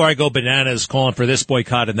know, before I go bananas calling for this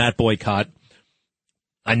boycott and that boycott,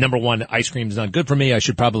 number one, ice cream is not good for me. I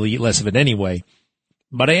should probably eat less of it anyway.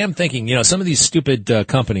 But I am thinking, you know, some of these stupid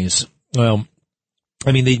companies, well,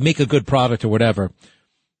 I mean, they make a good product or whatever,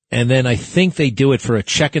 and then I think they do it for a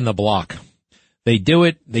check in the block. They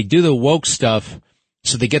do the woke stuff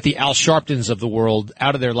so they get the Al Sharptons of the world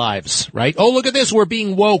out of their lives, right? Oh, look at this, we're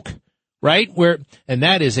being woke, right? And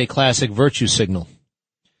that is a classic virtue signal.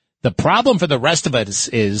 The problem for the rest of us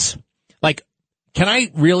is, like, can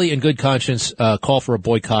I really, in good conscience, call for a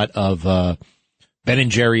boycott of Ben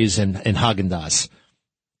 & Jerry's and Haagen-Dazs?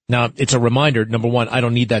 Now, it's a reminder, number one, I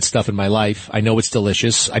don't need that stuff in my life. I know it's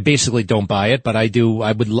delicious. I basically don't buy it, but I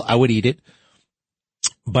would eat it.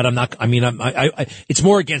 But I'm not, I mean, it's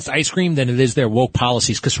more against ice cream than it is their woke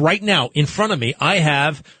policies. Cause right now, in front of me, I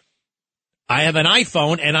have an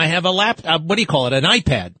iPhone and I have a laptop, an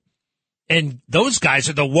iPad. And those guys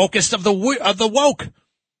are the wokest of the woke.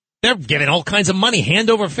 They're giving all kinds of money, hand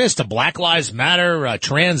over fist, to Black Lives Matter,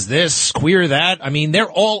 trans this, queer that. I mean,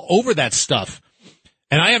 they're all over that stuff.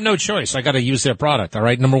 And I have no choice. I got to use their product. All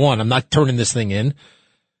right. Number one, I'm not turning this thing in.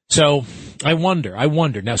 So I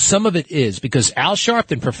wonder. Now, some of it is because Al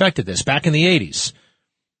Sharpton perfected this back in the 80s.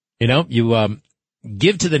 You know, you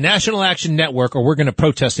give to the National Action Network or we're going to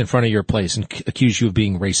protest in front of your place and accuse you of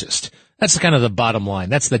being racist. That's kind of the bottom line.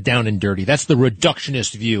 That's the down and dirty. That's the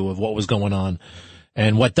reductionist view of what was going on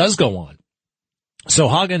and what does go on. So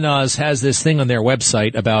Haagen-Dazs has this thing on their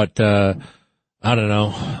website about,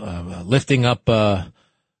 lifting up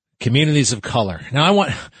communities of color. Now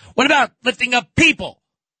what about lifting up people?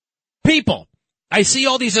 People. I see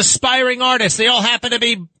all these aspiring artists. They all happen to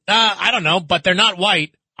be, but they're not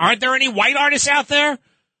white. Aren't there any white artists out there?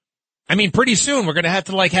 I mean, pretty soon we're going to have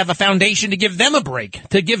to have a foundation to give them a break,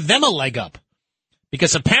 to give them a leg up.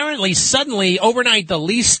 Because apparently, suddenly, overnight, the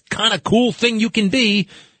least kind of cool thing you can be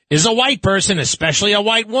is a white person, especially a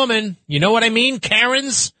white woman. You know what I mean?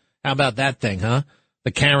 Karens? How about that thing, huh?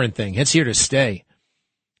 The Karen thing. It's here to stay.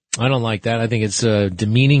 I don't like that. I think it's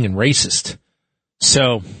demeaning and racist.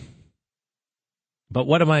 So, but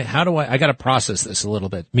I got to process this a little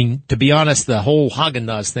bit. I mean, to be honest, the whole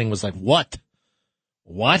Haagen-Dazs thing was like, what?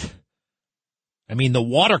 What? I mean, the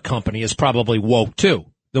water company is probably woke too.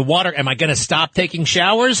 Am I going to stop taking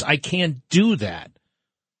showers? I can't do that.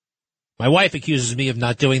 My wife accuses me of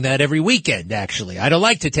not doing that every weekend, actually. I don't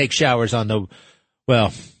like to take showers I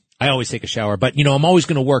always take a shower, but I'm always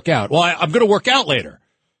going to work out. Well, I'm going to work out later.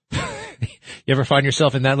 You ever find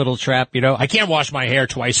yourself in that little trap? I can't wash my hair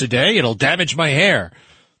twice a day. It'll damage my hair.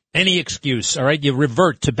 Any excuse. All right. You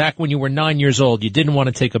revert to back when you were 9 years old. You didn't want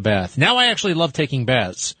to take a bath. Now I actually love taking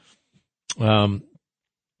baths.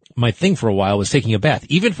 My thing for a while was taking a bath.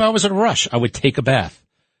 Even if I was in a rush, I would take a bath.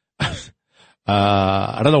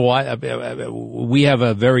 I don't know why. We have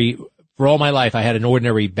for all my life, I had an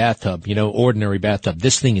ordinary bathtub, ordinary bathtub.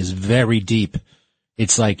 This thing is very deep.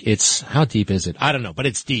 How deep is it? I don't know, but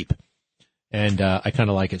it's deep. And, I kind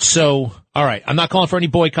of like it. So, all right. I'm not calling for any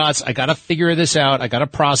boycotts. I got to figure this out. I got to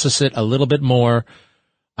process it a little bit more.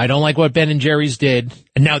 I don't like what Ben & Jerry's did.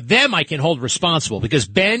 And now them I can hold responsible because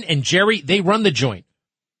Ben and Jerry, they run the joint.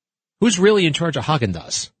 Who's really in charge of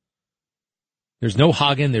Haagen-Dazs? There's no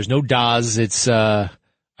Hagen. There's no Daz. It's, I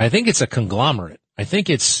think it's a conglomerate. I think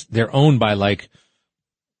they're owned by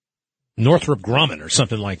Northrop Grumman or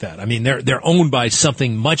something like that. I mean, they're owned by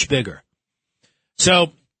something much bigger.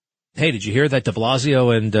 So, hey, did you hear that de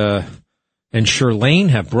Blasio and Shirlane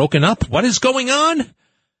have broken up? What is going on?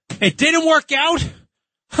 It didn't work out?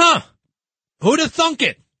 Huh. Who'd have thunk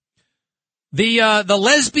it? The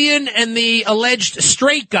lesbian and the alleged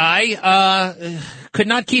straight guy, could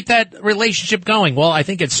not keep that relationship going. Well, I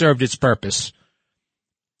think it served its purpose.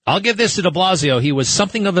 I'll give this to de Blasio. He was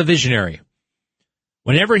something of a visionary.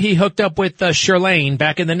 Whenever he hooked up with Shirlane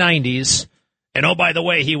back in the 90s, and oh, by the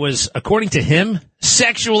way, he was, according to him,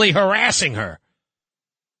 sexually harassing her.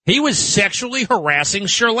 He was sexually harassing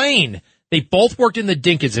Shirlane. They both worked in the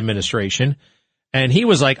Dinkins administration. And he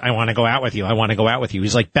was like, I want to go out with you. I want to go out with you.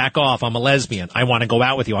 He's like, back off. I'm a lesbian. I want to go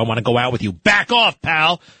out with you. I want to go out with you. Back off,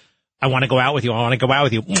 pal. I want to go out with you. I want to go out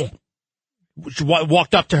with you.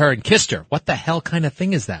 Walked up to her and kissed her. What the hell kind of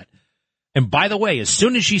thing is that? And by the way, as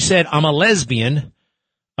soon as she said, I'm a lesbian,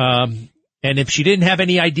 and if she didn't have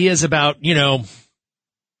any ideas about,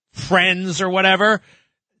 friends or whatever,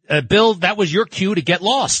 Bill, that was your cue to get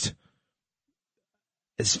lost.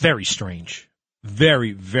 It's very strange.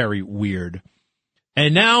 Very, very weird.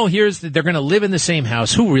 And now they're going to live in the same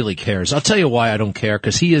house. Who really cares? I'll tell you why I don't care,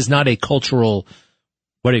 because he is not a cultural,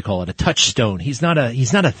 a touchstone. He's not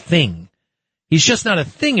a thing. He's just not a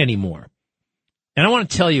thing anymore. And I want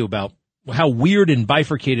to tell you about how weird and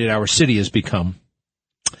bifurcated our city has become,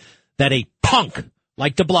 that a punk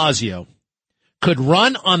like de Blasio could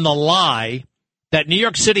run on the lie that New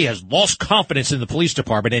York City has lost confidence in the police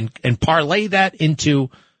department and parlay that into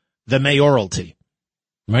the mayoralty.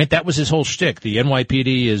 Right? That was his whole shtick. The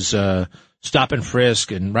NYPD is stop and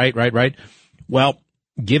frisk and right. Well,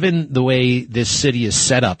 given the way this city is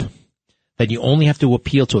set up, that you only have to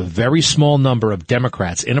appeal to a very small number of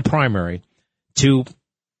Democrats in a primary to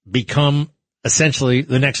become essentially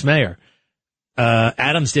the next mayor.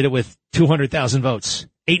 Adams did it with 200,000 votes.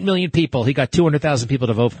 8 million people. He got 200,000 people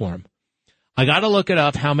to vote for him. I got to look it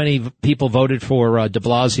up how many people voted for de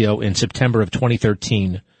Blasio in September of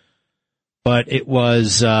 2013. But it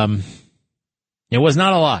was not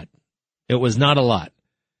a lot. It was not a lot.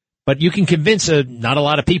 But you can convince not a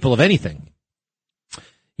lot of people of anything.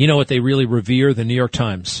 You know what they really revere? The New York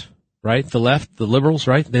Times, right? The left, the liberals,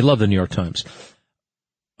 right? They love the New York Times.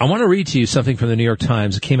 I want to read to you something from the New York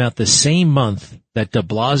Times. It came out the same month that de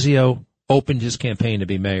Blasio opened his campaign to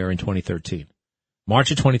be mayor in 2013. March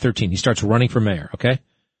of 2013. He starts running for mayor, okay?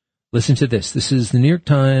 Listen to this. This is the New York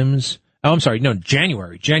Times. Oh, I'm sorry. No,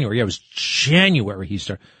 January. Yeah, it was January he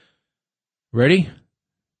started. Ready?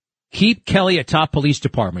 Keep Kelly atop police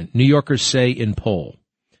department, New Yorkers say in poll,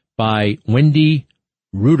 by Wendy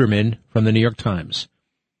Ruderman from the New York Times.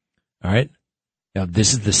 All right? Now,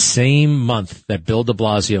 this is the same month that Bill de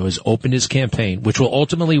Blasio has opened his campaign, which will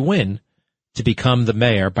ultimately win to become the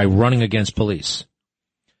mayor by running against police.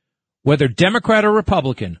 Whether Democrat or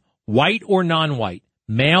Republican, white or non-white,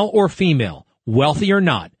 male or female, wealthy or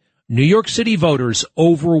not, New York City voters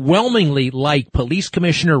overwhelmingly like Police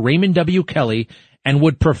Commissioner Raymond W. Kelly and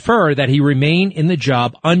would prefer that he remain in the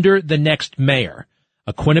job under the next mayor,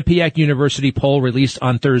 a Quinnipiac University poll released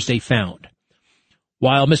on Thursday found.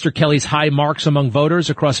 While Mr. Kelly's high marks among voters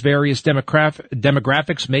across various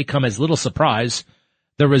demographics may come as little surprise,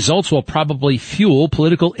 the results will probably fuel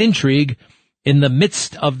political intrigue in the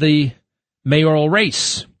midst of the mayoral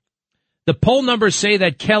race. The poll numbers say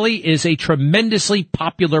that Kelly is a tremendously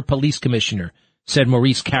popular police commissioner, said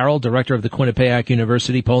Maurice Carroll, director of the Quinnipiac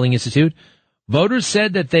University Polling Institute. Voters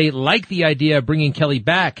said that they like the idea of bringing Kelly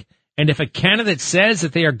back, and if a candidate says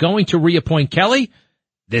that they are going to reappoint Kelly,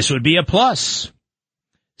 this would be a plus.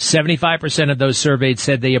 75% of those surveyed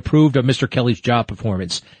said they approved of Mr. Kelly's job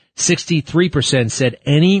performance. 63% said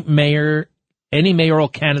any mayoral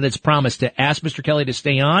candidate's promise to ask Mr. Kelly to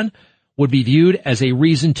stay on would be viewed as a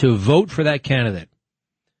reason to vote for that candidate.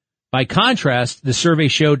 By contrast, the survey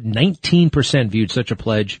showed 19% viewed such a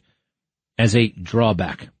pledge as a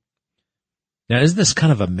drawback. Now, isn't this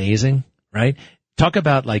kind of amazing, right? Talk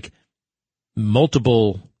about like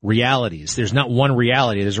multiple realities. There's not one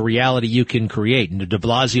reality. There's a reality you can create. And de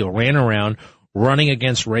Blasio ran around running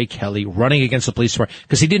against Ray Kelly, running against the police department,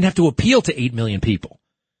 because he didn't have to appeal to 8 million people.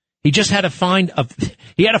 He just had to find that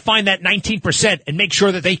 19% and make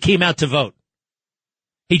sure that they came out to vote.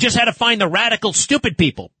 He just had to find the radical, stupid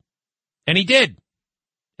people. And he did.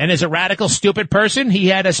 And as a radical, stupid person, he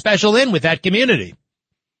had a special in with that community.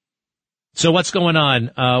 So what's going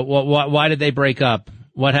on? Why did they break up?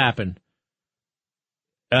 What happened?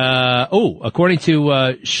 According to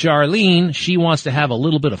Charlene, she wants to have a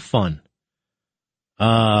little bit of fun.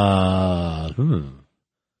 Kind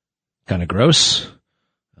of gross.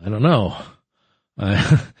 I don't know.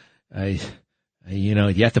 You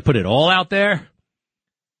have to put it all out there.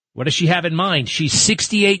 What does she have in mind? She's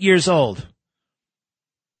 68 years old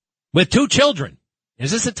with 2 children. Is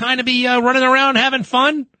this the time to be running around having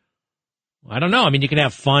fun? I don't know. I mean, you can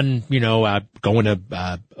have fun, going to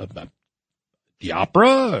the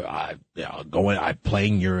opera,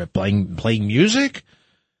 playing music.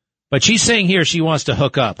 But she's saying here she wants to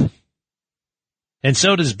hook up, and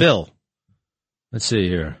so does Bill. Let's see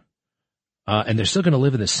here. And they're still going to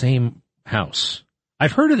live in the same house.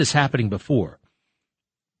 I've heard of this happening before.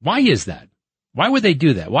 Why is that? Why would they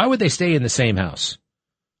do that? Why would they stay in the same house?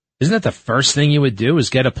 Isn't that the first thing you would do, is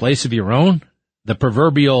get a place of your own? The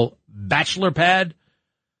proverbial bachelor pad?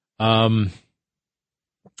 All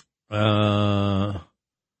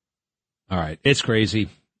right. It's crazy.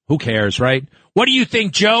 Who cares, right? What do you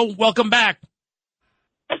think, Joe? Welcome back.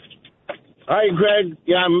 Hi, Greg.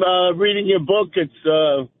 Yeah, I'm reading your book.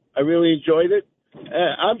 I really enjoyed it.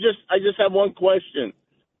 I just have one question.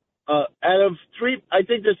 Out of I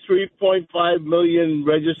think there's 3.5 million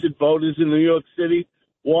registered voters in New York City.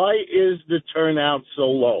 Why is the turnout so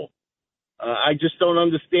low? I just don't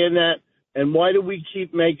understand that. And why do we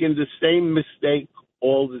keep making the same mistake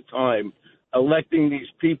all the time, electing these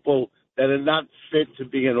people that are not fit to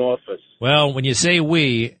be in office? Well, when you say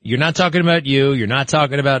we, you're not talking about you. You're not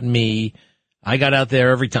talking about me. I got out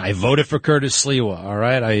there every time. I voted for Curtis Sliwa, all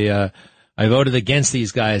right? I voted against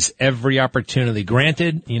these guys every opportunity.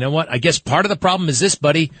 Granted, you know what? I guess part of the problem is this,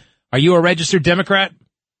 buddy. Are you a registered Democrat?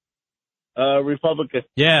 Republican.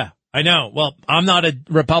 Yeah, I know. Well, I'm not a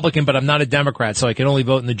Republican, but I'm not a Democrat, so I can only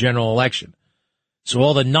vote in the general election. So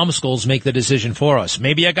all the numbskulls make the decision for us.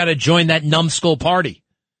 Maybe I got to join that numbskull party.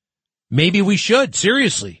 Maybe we should,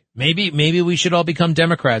 seriously. Maybe we should all become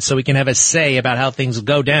Democrats so we can have a say about how things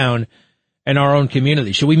go down in our own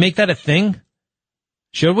community. Should we make that a thing?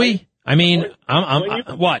 Should we? I mean,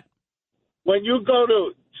 what? When you go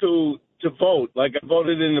to vote, like I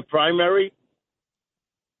voted in the primary,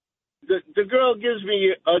 the girl gives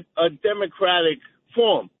me a Democratic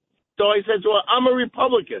form. So I said to her, I'm a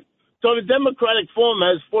Republican. So the Democratic form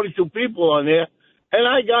has 42 people on there, and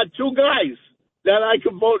I got two guys that I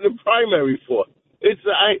could vote in the primary for.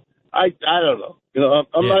 I don't know. You know,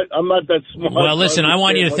 I'm not that smart. Well, listen, I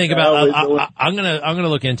want you to think about, I'm going to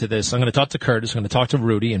look into this. I'm going to talk to Curtis. I'm going to talk to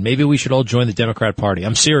Rudy, and maybe we should all join the Democrat Party.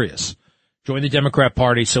 I'm serious. Join the Democrat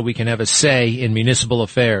Party so we can have a say in municipal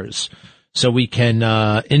affairs, so we can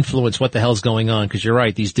influence what the hell's going on. Because you're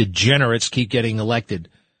right, these degenerates keep getting elected,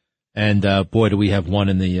 and boy, do we have one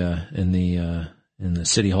in the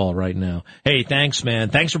city hall right now. Hey, thanks, man.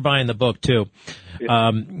 Thanks for buying the book too.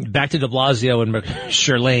 Back to De Blasio and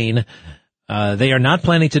Shirlane. They are not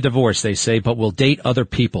planning to divorce, they say, but will date other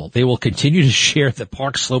people. They will continue to share the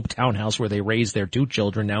Park Slope townhouse where they raised their two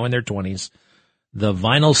children, now in their 20s. The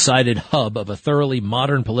vinyl-sided hub of a thoroughly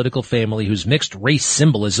modern political family whose mixed race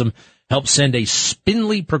symbolism helped send a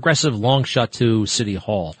spindly progressive long shot to City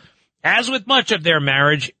Hall. As with much of their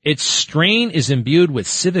marriage, its strain is imbued with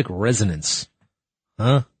civic resonance.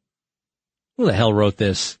 Huh? Who the hell wrote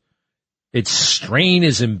this? Its strain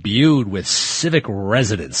is imbued with civic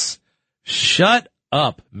resonance. Shut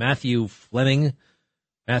up, Matthew Flem.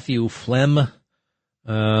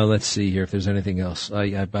 Let's see here if there's anything else.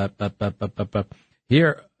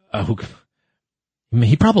 Here,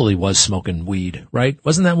 he probably was smoking weed, right?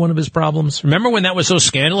 Wasn't that one of his problems? Remember when that was so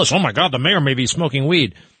scandalous? Oh my God, the mayor may be smoking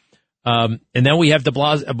weed. And then we have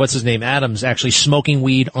what's his name? Adams actually smoking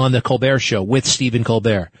weed on the Colbert Show with Stephen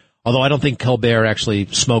Colbert. Although I don't think Colbert actually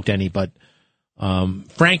smoked any, but,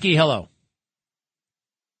 Frankie, hello.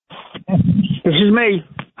 This is me.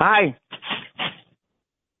 Hi.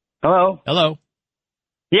 Hello. Hello.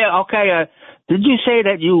 Yeah, okay. Did you say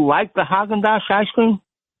that you like the Haagen-Dazs ice cream?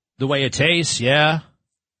 The way it tastes, yeah.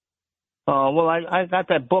 Well, I got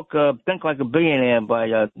that book, Think Like a Billionaire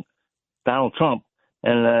by Donald Trump,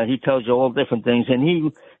 and he tells you all different things. And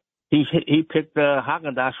he picked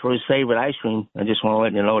Haagen-Dazs for his favorite ice cream. I just want to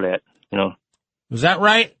let you know that. You know. Was that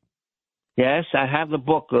right? Yes, I have the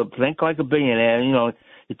book, Think Like a Billionaire. You know,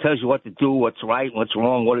 it tells you what to do, what's right, what's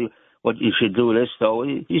wrong, what you should do. This, so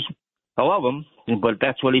I love him, but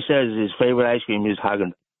that's what he says. His favorite ice cream is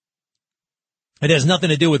Haagen-Dazs. It has nothing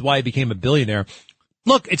to do with why he became a billionaire.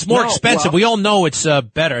 Look, it's more expensive. We all know it's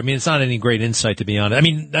better. I mean, it's not any great insight, to be honest. I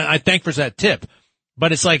mean, I thank for that tip,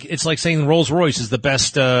 but it's like saying Rolls-Royce is the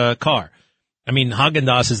best car. I mean,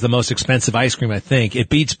 Haagen-Dazs is the most expensive ice cream, I think. It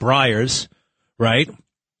beats Breyers, right?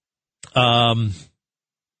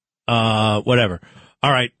 Whatever.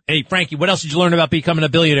 All right. Hey, Frankie, what else did you learn about becoming a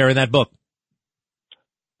billionaire in that book?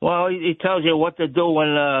 Well, he tells you what to do when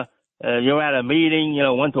you're at a meeting, you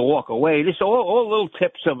know, when to walk away. This all little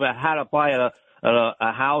tips of how to buy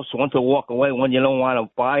a house, when to walk away, when you don't want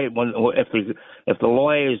to buy it, when if the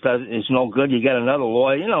lawyer is no good, you get another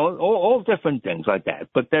lawyer. You know, all different things like that.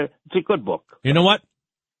 But it's a good book. You know what?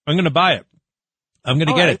 I'm going to buy it. I'm going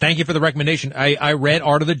to get it. Thank you for the recommendation. I read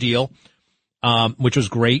Art of the Deal, which was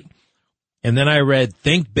great. And then I read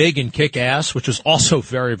Think Big and Kick Ass, which was also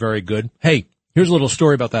very, very good. Hey, here's a little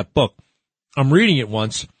story about that book. I'm reading it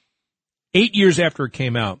once, 8 years after it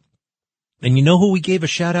came out. And you know who we gave a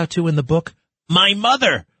shout out to in the book? My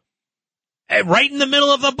mother. Right in the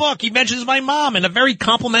middle of the book, he mentions my mom in a very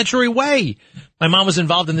complimentary way. My mom was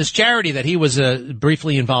involved in this charity that he was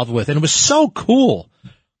briefly involved with, and it was so cool.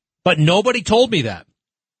 But nobody told me that.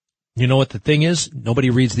 You know what the thing is?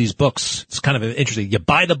 Nobody reads these books. It's kind of interesting. You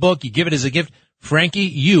buy the book, you give it as a gift. Frankie,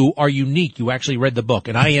 you are unique. You actually read the book,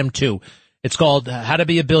 and I am too. It's called How to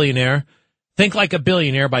Be a Billionaire. Think Like a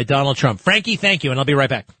Billionaire by Donald Trump. Frankie, thank you, and I'll be right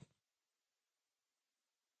back.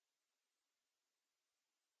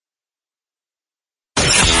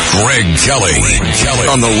 Greg Kelly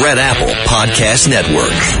on the Red Apple Podcast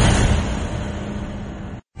Network.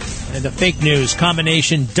 And the fake news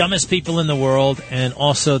combination, dumbest people in the world and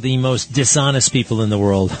also the most dishonest people in the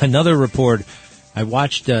world. Another report, I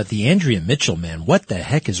watched the Andrea Mitchell, man. What the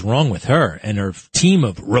heck is wrong with her and her team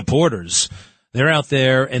of reporters? They're out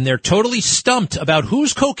there and they're totally stumped about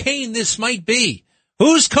whose cocaine this might be.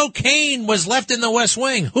 Whose cocaine was left in the West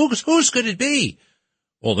Wing? Whose could it be?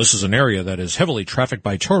 Well, this is an area that is heavily trafficked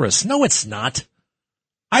by tourists. No, it's not.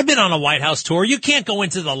 I've been on a White House tour. You can't go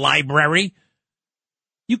into the library.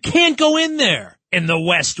 You can't go in there in the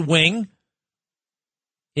West Wing.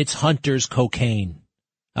 It's Hunter's cocaine.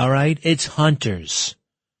 All right? It's Hunter's.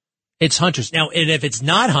 It's Hunter's. Now, and if it's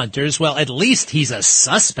not Hunter's, well, at least he's a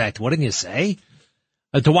suspect. What did you say?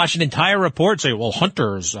 To watch an entire report, say, well,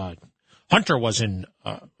 Hunter was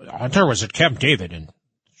at Camp David, and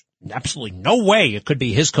absolutely no way it could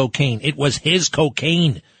be his cocaine. It was his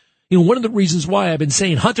cocaine. You know, one of the reasons why I've been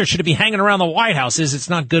saying Hunter should be hanging around the White House is it's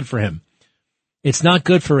not good for him. It's not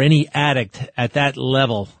good for any addict at that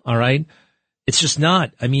level, all right? It's just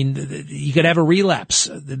not. I mean, you could have a relapse.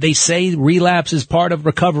 They say relapse is part of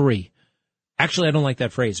recovery. Actually, I don't like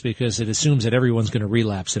that phrase because it assumes that everyone's going to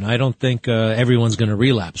relapse, and I don't think everyone's going to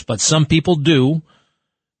relapse. But some people do,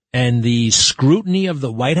 and the scrutiny of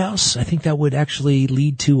the White House, I think that would actually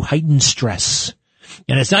lead to heightened stress.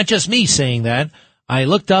 And it's not just me saying that. I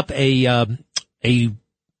looked up a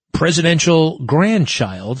presidential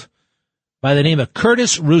grandchild by the name of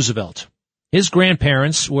Curtis Roosevelt. His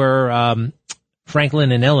grandparents were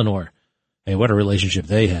Franklin and Eleanor. Hey, what a relationship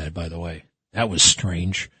they had, by the way. That was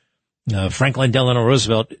strange. Franklin Delano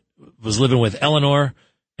Roosevelt was living with Eleanor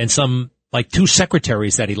and some, like, 2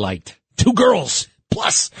 secretaries that he liked. 2 girls,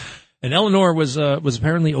 plus. And Eleanor was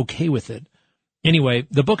apparently okay with it. Anyway,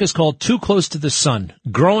 the book is called Too Close to the Sun,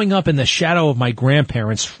 Growing Up in the Shadow of My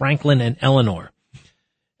Grandparents, Franklin and Eleanor.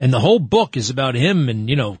 And the whole book is about him and,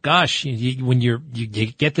 you know, gosh, when you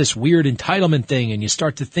get this weird entitlement thing and you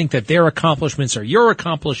start to think that their accomplishments are your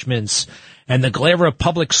accomplishments and the glare of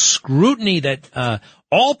public scrutiny that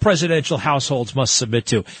all presidential households must submit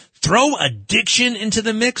to. Throw addiction into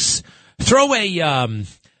the mix. Throw a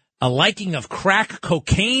liking of crack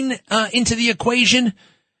cocaine into the equation.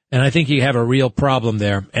 And I think you have a real problem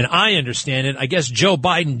there. And I understand it. I guess Joe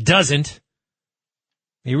Biden doesn't.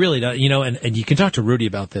 He really does, you know, and you can talk to Rudy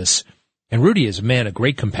about this. And Rudy is a man of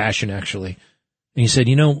great compassion, actually. And he said,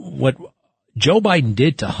 you know, what Joe Biden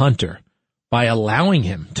did to Hunter by allowing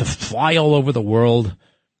him to fly all over the world,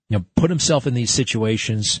 you know, put himself in these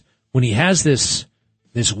situations, when he has this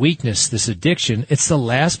weakness, this addiction, it's the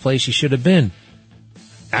last place he should have been.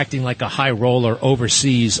 Acting like a high roller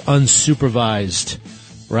overseas, unsupervised,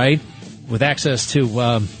 right? With access to,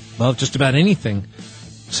 well, just about anything.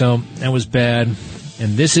 So that was bad.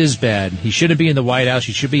 And this is bad. He shouldn't be in the White House.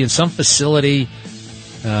 He should be in some facility,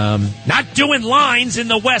 not doing lines in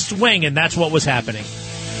the West Wing, and that's what was happening.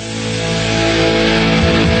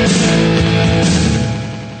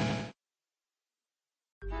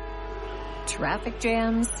 Traffic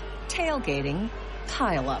jams, tailgating,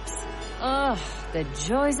 pile-ups. Ugh, the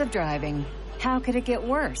joys of driving. How could it get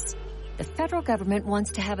worse? The federal government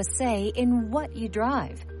wants to have a say in what you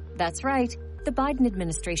drive. That's right. The Biden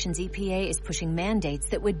administration's EPA is pushing mandates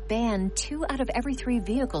that would ban 2 out of every 3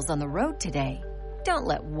 vehicles on the road today. Don't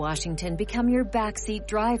let Washington become your backseat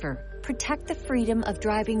driver. Protect the freedom of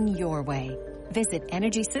driving your way. Visit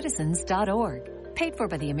EnergyCitizens.org. Paid for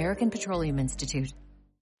by the American Petroleum Institute.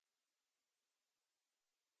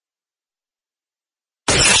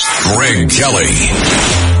 Greg Kelly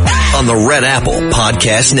on the Red Apple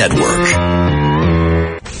Podcast Network.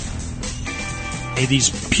 Hey, these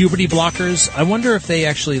puberty blockers, I wonder if they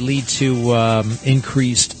actually lead to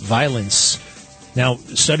increased violence. Now,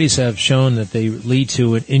 studies have shown that they lead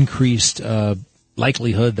to an increased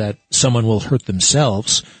likelihood that someone will hurt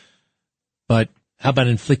themselves. But how about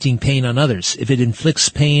inflicting pain on others? If it inflicts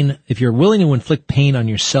pain, if you're willing to inflict pain on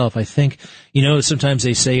yourself, I think, you know, sometimes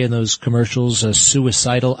they say in those commercials,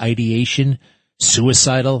 suicidal ideation,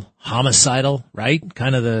 suicidal, homicidal, right?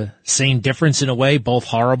 Kind of the same difference in a way, both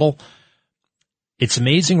horrible. It's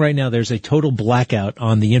amazing right now. There's a total blackout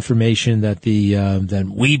on the information that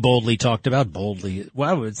that we boldly talked about. Boldly,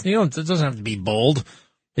 well, it doesn't have to be bold.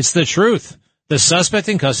 It's the truth. The suspect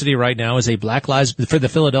in custody right now is a Black Lives for the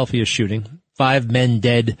Philadelphia shooting. 5 men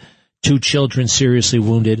dead, 2 children seriously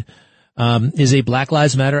wounded. Is a Black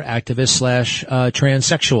Lives Matter activist /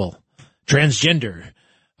 transsexual, transgender.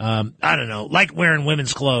 I don't know, like wearing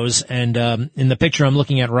women's clothes. And in the picture I'm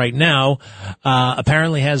looking at right now,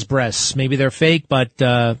 apparently has breasts. Maybe they're fake, but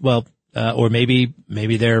or maybe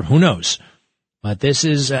they're, who knows. But this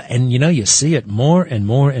is, and you see it more and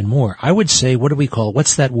more and more. I would say,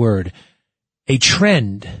 what's that word? A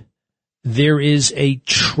trend. There is a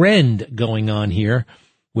trend going on here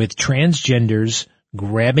with transgenders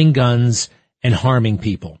grabbing guns and harming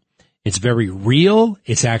people. It's very real.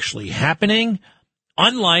 It's actually happening.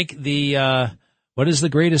 Unlike the, what is the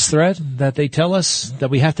greatest threat that they tell us that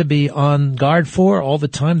we have to be on guard for all the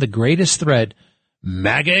time? The greatest threat,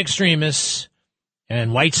 MAGA extremists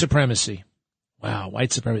and white supremacy. Wow,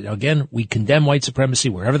 white supremacy. Again, we condemn white supremacy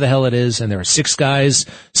wherever the hell it is, and there are 6 guys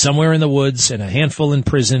somewhere in the woods and a handful in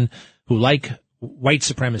prison who like white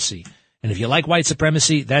supremacy. And if you like white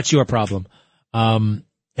supremacy, that's your problem. And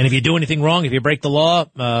if you do anything wrong, if you break the law,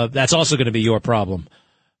 that's also going to be your problem.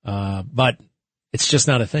 But it's just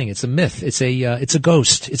not a thing. It's a myth. It's a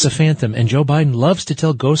ghost. It's a phantom. And Joe Biden loves to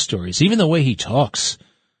tell ghost stories. Even the way he talks,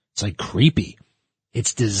 it's like creepy.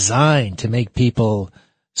 It's designed to make people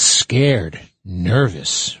scared,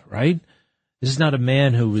 nervous, right? This is not a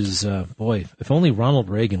man who is, if only Ronald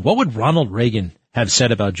Reagan. What would Ronald Reagan have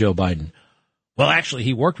said about Joe Biden? Well, actually,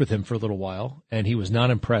 he worked with him for a little while, and he was not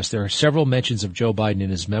impressed. There are several mentions of Joe Biden in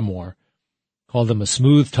his memoir. Called him a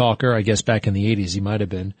smooth talker. I guess back in the 80s he might have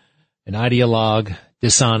been. An ideologue,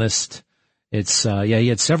 dishonest. It's, he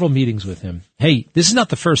had several meetings with him. Hey, this is not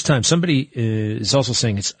the first time. Somebody is also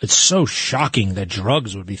saying it's so shocking that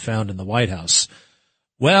drugs would be found in the White House.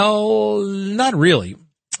 Well, not really.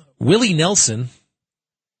 Willie Nelson,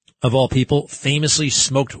 of all people, famously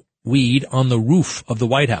smoked weed on the roof of the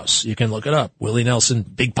White House. You can look it up. Willie Nelson,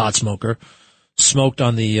 big pot smoker, smoked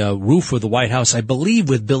on the roof of the White House, I believe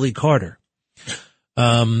with Billy Carter.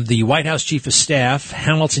 The White House Chief of Staff,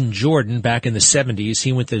 Hamilton Jordan, back in the 70s,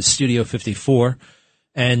 he went to Studio 54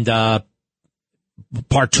 and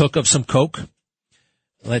partook of some coke.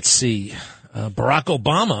 Let's see. Barack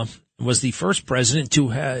Obama was the first president to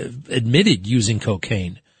have admitted using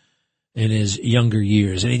cocaine in his younger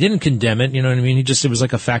years. And he didn't condemn it, you know what I mean? It was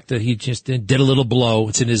like a fact that he just did a little blow.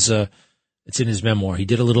 It's in his memoir. He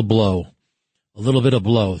did a little blow. A little bit of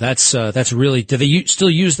blow. That's really, do they still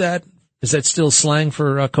use that? Is that still slang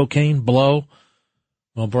for cocaine? Blow?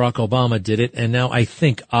 Well, Barack Obama did it. And now I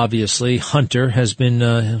think, obviously, Hunter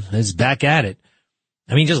is back at it.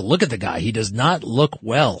 I mean, just look at the guy. He does not look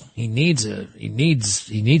well. He needs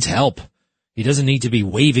help. He doesn't need to be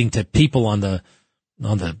waving to people on the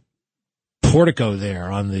portico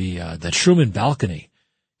there, on the Truman balcony.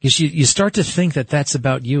 You start to think that that's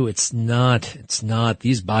about you. It's not.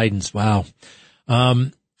 These Bidens, wow.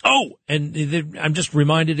 And I'm just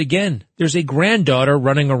reminded again, there's a granddaughter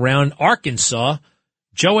running around Arkansas.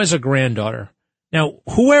 Joe has a granddaughter. Now,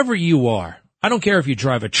 whoever you are, I don't care if you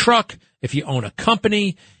drive a truck, if you own a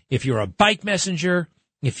company, if you're a bike messenger,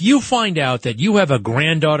 if you find out that you have a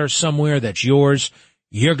granddaughter somewhere that's yours,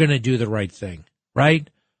 you're going to do the right thing, right?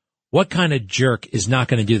 What kind of jerk is not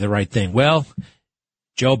going to do the right thing? Well,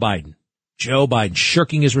 Joe Biden. Joe Biden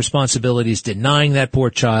shirking his responsibilities, denying that poor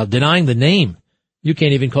child, denying the name. You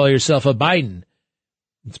can't even call yourself a Biden.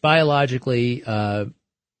 It's biologically,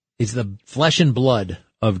 it's the flesh and blood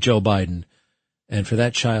of Joe Biden. And for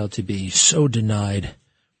that child to be so denied,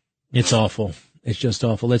 it's awful. It's just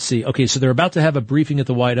awful. Let's see. Okay, so they're about to have a briefing at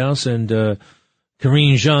the White House, and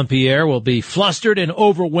Karine Jean-Pierre will be flustered and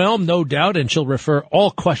overwhelmed, no doubt, and she'll refer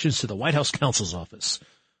all questions to the White House counsel's office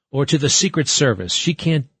or to the Secret Service. She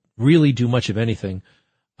can't really do much of anything,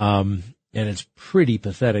 and it's pretty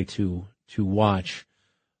pathetic to watch.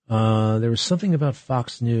 There was something about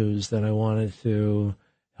Fox News that I wanted to...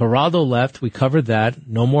 Geraldo left. We covered that.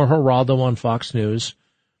 No more Geraldo on Fox News.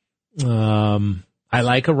 I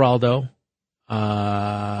like Geraldo.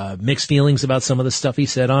 Mixed feelings about some of the stuff he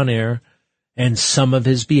said on air and some of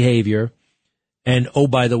his behavior. And, oh,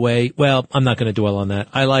 by the way, well, I'm not going to dwell on that.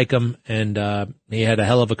 I like him, and he had a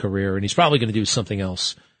hell of a career, and he's probably going to do something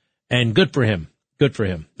else. And good for him. Good for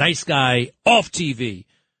him. Nice guy, off TV.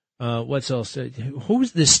 What's else?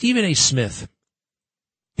 Who's this? Stephen A. Smith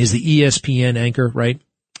is the ESPN anchor, right?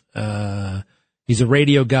 He's a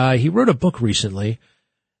radio guy. He wrote a book recently.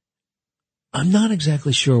 I'm not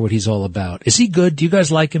exactly sure what he's all about. Is he good? Do you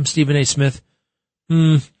guys like him, Stephen A. Smith?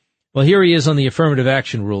 Well, here he is on the affirmative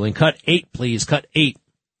action ruling. Cut 8, please. Cut 8.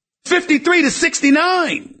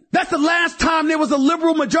 53-69. That's the last time there was a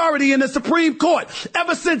liberal majority in the Supreme Court.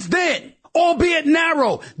 Ever since then, albeit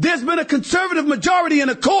narrow, there's been a conservative majority in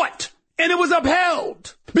the court. And it was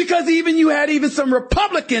upheld. Because you had some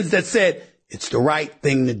Republicans that said, it's the right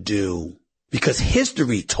thing to do. Because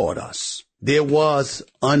history taught us there was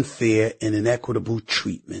unfair and inequitable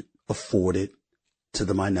treatment afforded to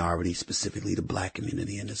the minority, specifically the black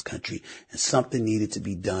community in this country, and something needed to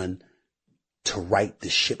be done to right the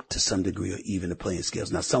ship to some degree or even the playing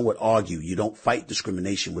scales. Now, some would argue you don't fight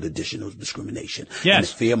discrimination with additional discrimination. Yes. And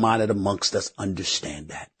the fair-minded amongst us understand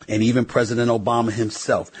that. And even President Obama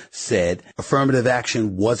himself said affirmative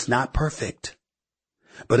action was not perfect,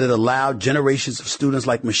 but it allowed generations of students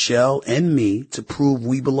like Michelle and me to prove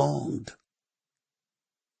we belonged.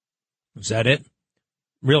 Is that it?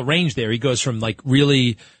 Real range there. He goes from like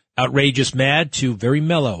really outrageous mad to very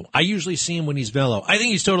mellow. I usually see him when he's mellow. I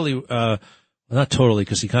think he's totally, not totally,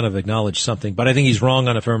 because he kind of acknowledged something, but I think he's wrong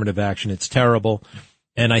on affirmative action. It's terrible.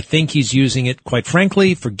 And I think he's using it, quite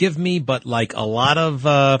frankly, forgive me, but like a lot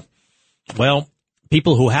of,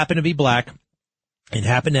 people who happen to be black and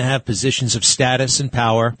happen to have positions of status and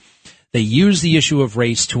power, they use the issue of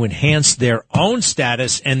race to enhance their own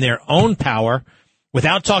status and their own power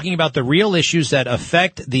without talking about the real issues that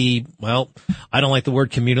affect the, I don't like the word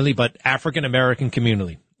community, but African American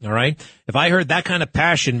community. All right. If I heard that kind of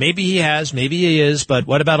passion, maybe he has, maybe he is, but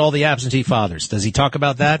what about all the absentee fathers? Does he talk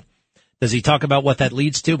about that? Does he talk about what that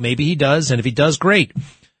leads to? Maybe he does. And if he does, great.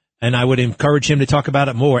 And I would encourage him to talk about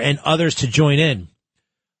it more and others to join in,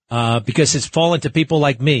 because it's fallen to people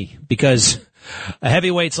like me, because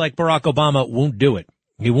heavyweights like Barack Obama won't do it.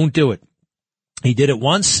 He won't do it. He did it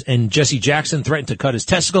once, and Jesse Jackson threatened to cut his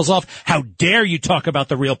testicles off. How dare you talk about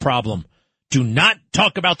the real problem? Do not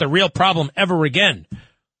talk about the real problem ever again.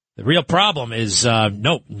 The real problem is,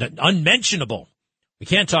 unmentionable. We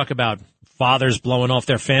can't talk about fathers blowing off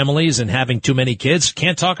their families and having too many kids.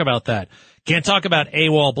 Can't talk about that. Can't talk about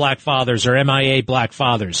AWOL black fathers or MIA black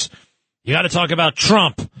fathers. You got to talk about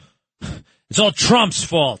Trump. It's all Trump's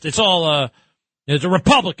fault. It's all, it's the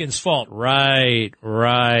Republicans' fault. Right.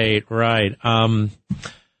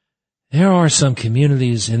 There are some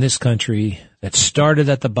communities in this country that started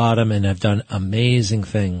at the bottom and have done amazing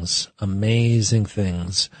things.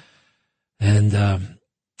 And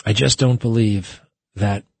I just don't believe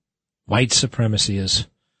that white supremacy is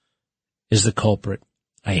the culprit.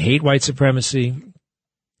 I hate white supremacy.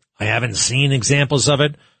 I haven't seen examples of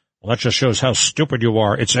it. Well, that just shows how stupid you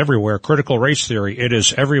are. It's everywhere. Critical race theory. It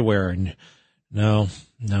is everywhere. And no.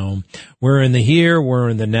 We're in the here. We're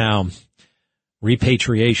in the now.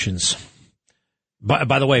 Repatriations.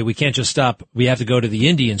 By the way, we can't just stop. We have to go to the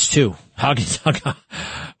Indians too. All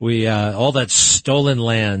that stolen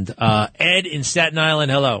land. Ed in Staten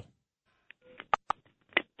Island. Hello.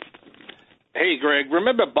 Hey, Greg.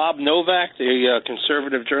 Remember Bob Novak, the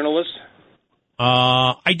conservative journalist?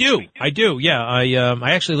 I do. Yeah.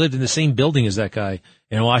 I actually lived in the same building as that guy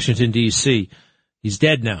in Washington, D.C. He's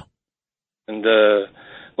dead now. And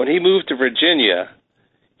when he moved to Virginia,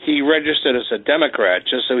 he registered as a Democrat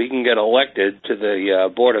just so he can get elected to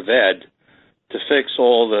the Board of Ed to fix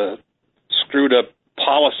all the screwed up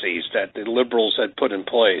policies that the liberals had put in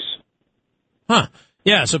place. Huh.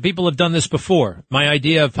 Yeah, so people have done this before. My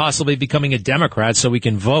idea of possibly becoming a Democrat so we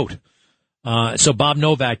can vote. So Bob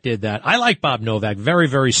Novak did that. I like Bob Novak. Very,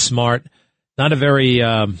 very smart. Not a very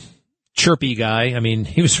chirpy guy. I mean,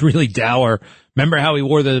 he was really dour. Remember how he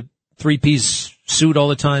wore the three-piece suit all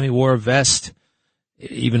the time? He wore a vest.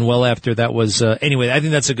 Even well after that was, anyway, I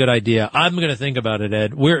think that's a good idea. I'm going to think about it,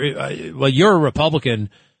 Ed. You're a Republican,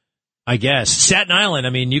 I guess. Staten Island, I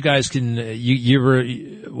mean, you guys can, what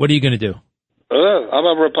are you going to do? I'm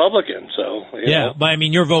a Republican, so. You know. But I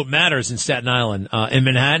mean, your vote matters in Staten Island. In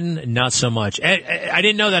Manhattan, not so much. I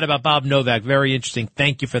didn't know that about Bob Novak. Very interesting.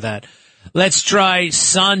 Thank you for that. Let's try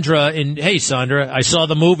Sandra. Hey, Sandra, I saw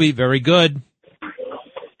the movie. Very good.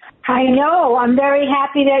 I know. I'm very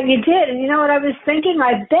happy that you did. And you know what I was thinking?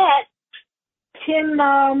 I bet Tim,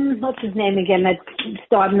 what's his name again that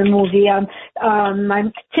starred in the movie?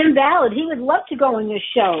 Tim Ballard. He would love to go on your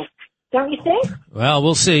show. Don't you think? Well,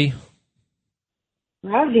 we'll see.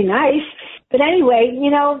 That would be nice. But anyway, you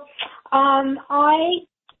know, I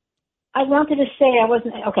wanted to say I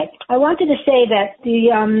wanted to say that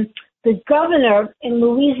the governor in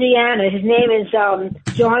Louisiana, his name is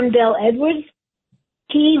John Bel Edwards.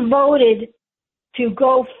 He voted to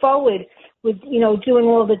go forward with, you know, doing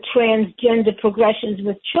all the transgender progressions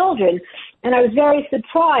with children. And I was very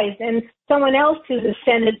surprised. And someone else to the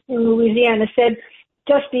Senate in Louisiana said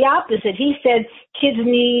just the opposite. He said kids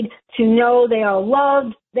need to know they are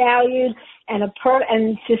loved, valued, and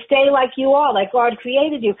to stay like you are, like God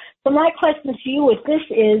created you. So my question to you with this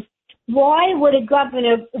is, why would a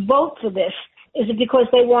governor vote for this? Is it because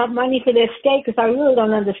they want money for their state? Because I really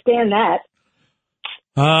don't understand that.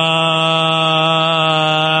 I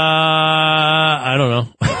don't know.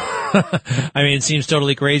 I mean, it seems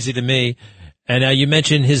totally crazy to me. And you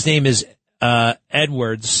mentioned his name is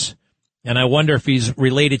Edwards, and I wonder if he's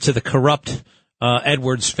related to the corrupt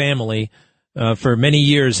Edwards family. For many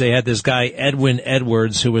years, they had this guy, Edwin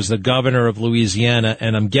Edwards, who was the governor of Louisiana,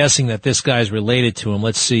 and I'm guessing that this guy's related to him.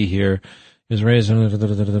 Let's see here. He was raised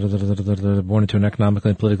born into an economically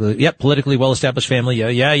and politically well-established family.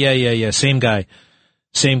 Yeah. Same guy.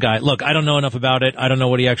 Look, I don't know enough about it. I don't know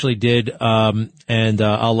what he actually did, and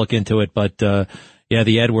I'll look into it. But yeah,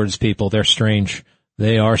 the Edwards people, they're strange.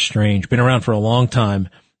 They are strange. Been around for a long time.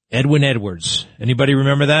 Edwin Edwards. Anybody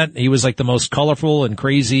remember that? He was like the most colorful and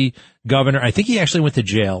crazy governor. I think he actually went to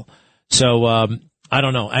jail. So, I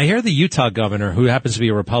don't know. I hear the Utah governor, who happens to be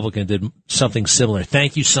a Republican, did something similar.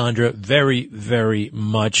 Thank you, Sandra, very, very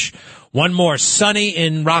much. One more. Sonny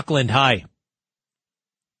in Rockland. Hi.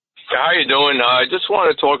 How you doing? I just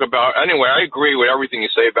want to talk about, anyway, I agree with everything you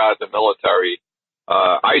say about the military.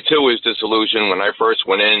 I, too, was disillusioned when I first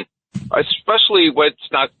went in, especially what's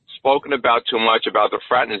not spoken about too much about the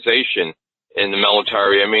fraternization in the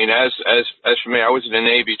military. I mean, as for me, I was in the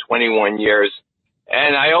Navy 21 years,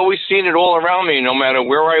 and I always seen it all around me, no matter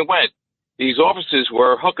where I went. These officers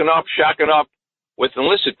were hooking up, shacking up with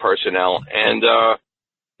enlisted personnel, and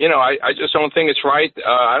I just don't think it's right.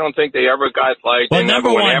 I don't think they ever got like. Well,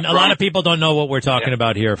 number one, a lot of people don't know what we're talking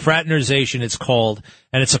about here. Fraternization, it's called,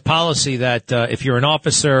 and it's a policy that if you're an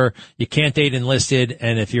officer, you can't date enlisted,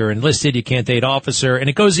 and if you're enlisted, you can't date officer, and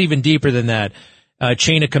it goes even deeper than that.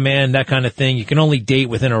 Chain of command, that kind of thing. You can only date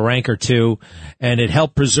within a rank or two, and it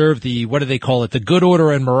helped preserve the, what do they call it, the good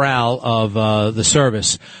order and morale of the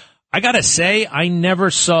service. I gotta say, I never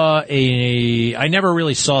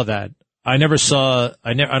really saw that. I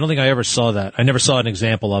don't think I ever saw that. I never saw an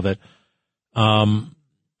example of it.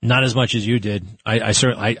 Not as much as you did. I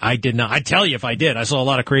certainly did not. I'd tell you if I did. I saw a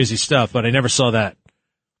lot of crazy stuff, but I never saw that.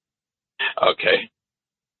 Okay.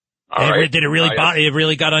 All right. Did it really it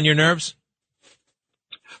really got on your nerves?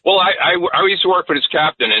 Well, I used to work for this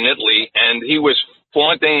captain in Italy, and he was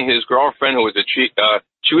flaunting his girlfriend, who was a chief.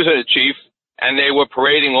 She was a chief, and they were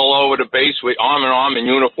parading all over the base with arm in arm in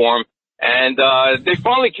uniform. And they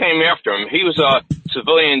finally came after him. He was a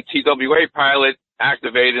civilian TWA pilot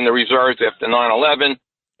activated in the reserves after 9/11,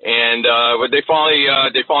 and but they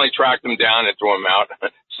finally tracked him down and threw him out.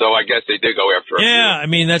 So I guess they did go after him. Yeah, I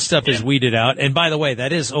mean that stuff is weeded out. And by the way,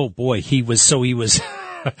 that is he was.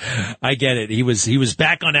 I get it. He was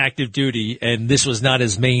back on active duty, and this was not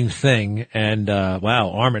his main thing. And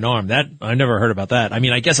wow, arm in arm. That I never heard about that. I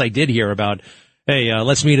mean, I guess I did hear about. Hey,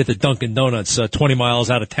 let's meet at the Dunkin' Donuts 20 miles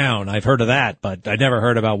out of town. I've heard of that, but I never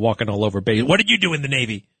heard about walking all over base. What did you do in the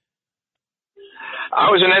Navy? I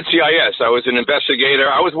was an NCIS. I was an investigator.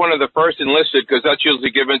 I was one of the first enlisted because that's usually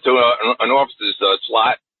given to an officer's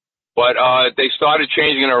slot. But they started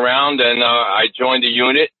changing it around, and I joined a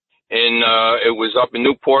unit. It was up in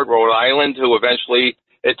Newport, Rhode Island, who eventually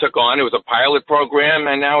it took on. It was a pilot program,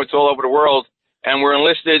 and now it's all over the world. And we're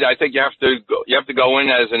enlisted. I think you have to go in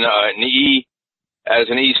as an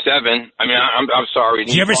E7. I mean, I'm sorry.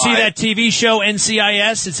 Did you ever see that TV show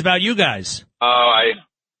NCIS? It's about you guys. Oh,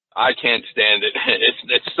 I can't stand it.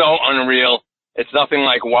 It's so unreal. It's nothing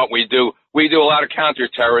like what we do. We do a lot of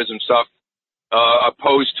counterterrorism stuff,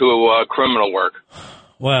 opposed to criminal work.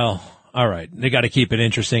 Well, all right. They got to keep it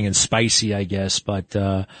interesting and spicy, I guess. But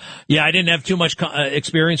yeah, I didn't have too much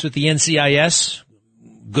experience with the NCIS.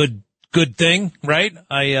 Good thing, right?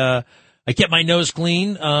 I kept my nose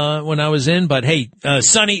clean when I was in, but hey,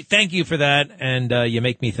 Sonny, thank you for that, and you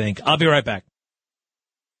make me think. I'll be right back.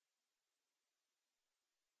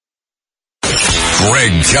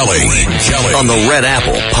 Greg Kelly on the Red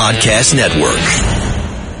Apple Podcast Network.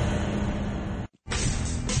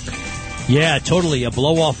 Yeah, totally. A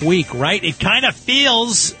blow-off week, right? It kind of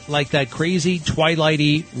feels like that crazy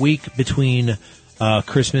twilighty week between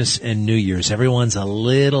Christmas and New Year's. Everyone's a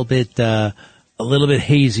little bit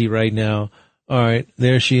hazy right now. All right,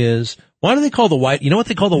 there she is. Why do they call you know what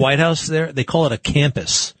they call the White House there? They call it a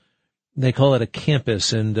campus. They call it a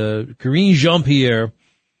campus. And Karine Jean-Pierre,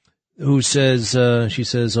 who says, she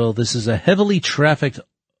says, oh, this is a heavily trafficked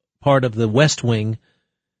part of the West Wing,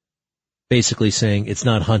 basically saying it's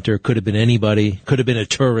not Hunter, could have been anybody, could have been a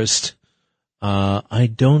tourist. I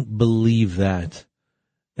don't believe that.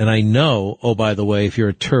 And I know, oh, by the way, if you're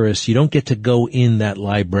a tourist, you don't get to go in that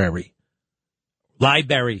library.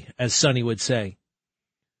 Library, as Sonny would say.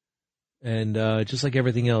 And just like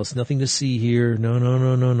everything else, nothing to see here.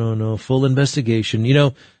 No. Full investigation. You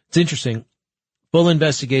know, it's interesting. Full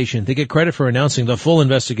investigation. They get credit for announcing the full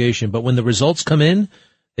investigation, but when the results come in,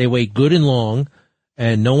 they wait good and long,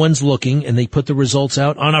 and no one's looking, and they put the results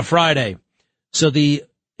out on a Friday. So the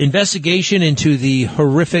investigation into the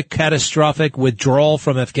horrific, catastrophic withdrawal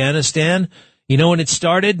from Afghanistan. You know when it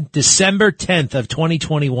started? December 10th of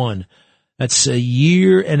 2021. That's a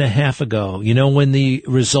year and a half ago. You know when the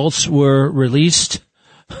results were released?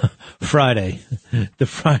 Friday. The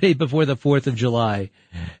Friday before the 4th of July.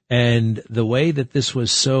 And the way that this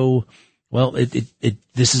was so, well, this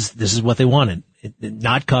is what they wanted.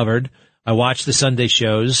 Not covered. I watched the Sunday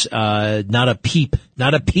shows. Not a peep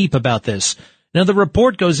about this. Now the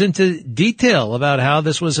report goes into detail about how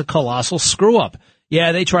this was a colossal screw up.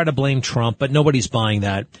 Yeah, they try to blame Trump, but nobody's buying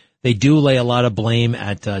that. They do lay a lot of blame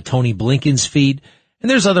at Tony Blinken's feet. And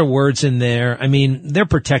there's other words in there. I mean, they're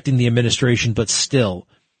protecting the administration, but still.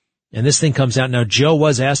 And this thing comes out. Now, Joe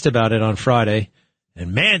was asked about it on Friday.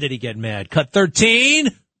 And man, did he get mad. Cut 13.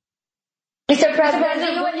 Mr. President, do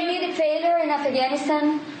you admit the failure in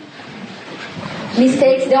Afghanistan?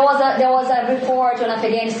 Mistakes. There was a report on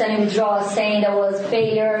Afghanistan withdrawal saying there was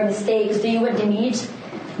failure, mistakes. Do you admit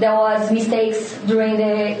there was mistakes during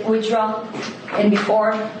the withdrawal and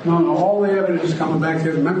before? No, all the evidence is coming back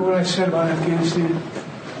there. Remember what I said about Afghanistan?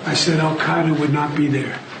 I said Al-Qaeda would not be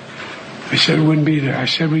there. I said it wouldn't be there. I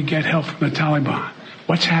said we'd get help from the Taliban.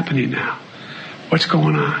 What's happening now? What's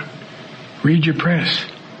going on? Read your press.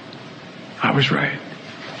 I was right.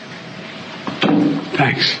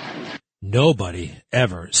 Thanks. Nobody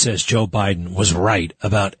ever says Joe Biden was right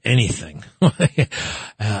about anything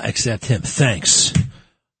except him. Thanks.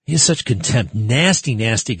 He has such contempt. Nasty,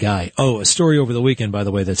 nasty guy. Oh, a story over the weekend, by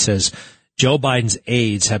the way, that says Joe Biden's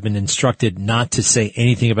aides have been instructed not to say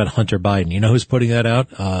anything about Hunter Biden. You know who's putting that out?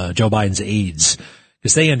 Joe Biden's aides.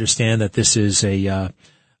 Because they understand that this is a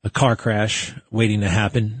car crash waiting to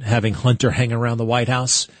happen, having Hunter hang around the White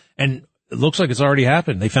House. And it looks like it's already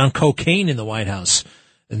happened. They found cocaine in the White House.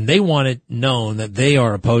 And they want it known that they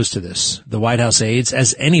are opposed to this. The White House aides,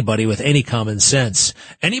 as anybody with any common sense.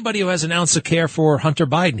 Anybody who has an ounce of care for Hunter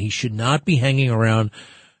Biden, he should not be hanging around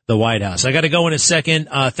the White House. I got to go in a second.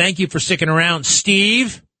 Thank you for sticking around.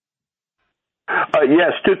 Steve?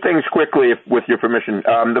 Yes, two things quickly, with your permission.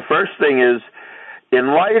 The first thing is, in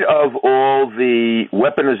light of all the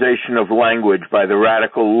weaponization of language by the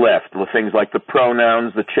radical left, things like the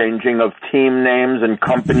pronouns, the changing of team names and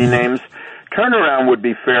company names, turnaround would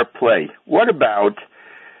be fair play. What about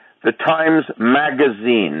the Times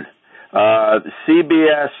Magazine,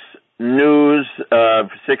 CBS News,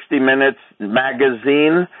 60 Minutes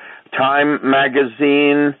Magazine, Time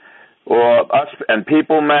Magazine, or Us and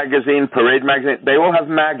People Magazine, Parade Magazine? They all have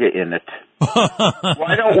MAGA in it.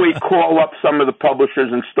 Why don't we call up some of the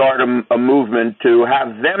publishers and start a movement to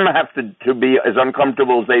have them to be as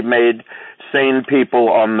uncomfortable as they've made sane people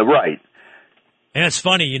on the right? And it's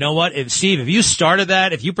funny, you know what? Steve, if you started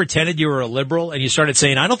that, if you pretended you were a liberal and you started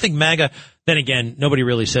saying, I don't think MAGA, then again, nobody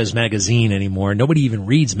really says magazine anymore. Nobody even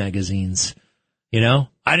reads magazines. You know?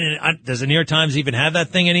 Does the New York Times even have that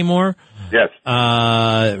thing anymore? Yes.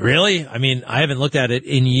 Really? I mean, I haven't looked at it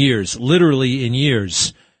in years, literally in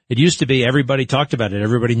years. It used to be everybody talked about it.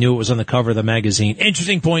 Everybody knew it was on the cover of the magazine.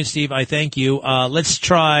 Interesting point, Steve. I thank you. Let's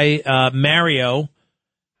try, Mario.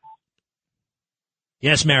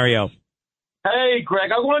 Yes, Mario. Hey,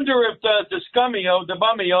 Greg, I wonder if the Scummio, the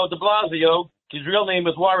Bummio, de Blasio, his real name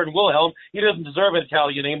is Warren Wilhelm. He doesn't deserve an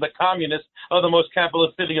Italian name, but communist of the most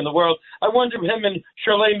capitalist city in the world. I wonder if him and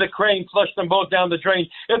Shirley McCrane flushed them both down the drain.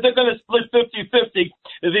 If they're going to split 50-50,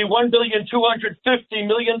 the $1,250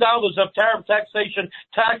 million of tariff taxation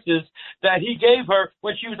taxes that he gave her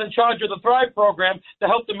when she was in charge of the Thrive program to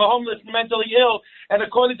help the homeless and mentally ill, and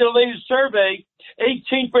according to the latest survey,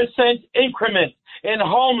 18% increment in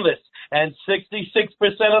homeless. And 66%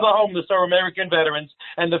 of the homeless are American veterans.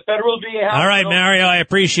 And the federal VA... All right, Mario, I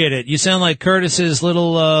appreciate it. You sound like Curtis's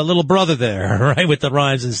little brother there, right, with the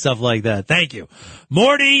rhymes and stuff like that. Thank you.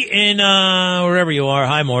 Morty in wherever you are.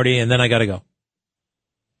 Hi, Morty, and then I got to go.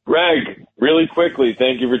 Greg, really quickly,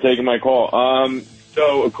 thank you for taking my call.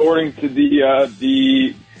 So according to the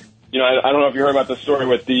you know, I don't know if you heard about the story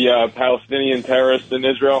with the Palestinian terrorists in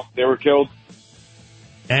Israel. They were killed.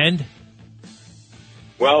 And?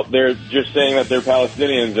 Well, they're just saying that they're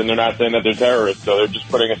Palestinians, and they're not saying that they're terrorists, so they're just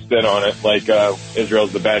putting a spin on it, like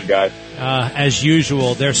Israel's the bad guy. As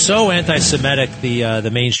usual, they're so anti-Semitic,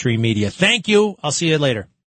 the mainstream media. Thank you. I'll see you later.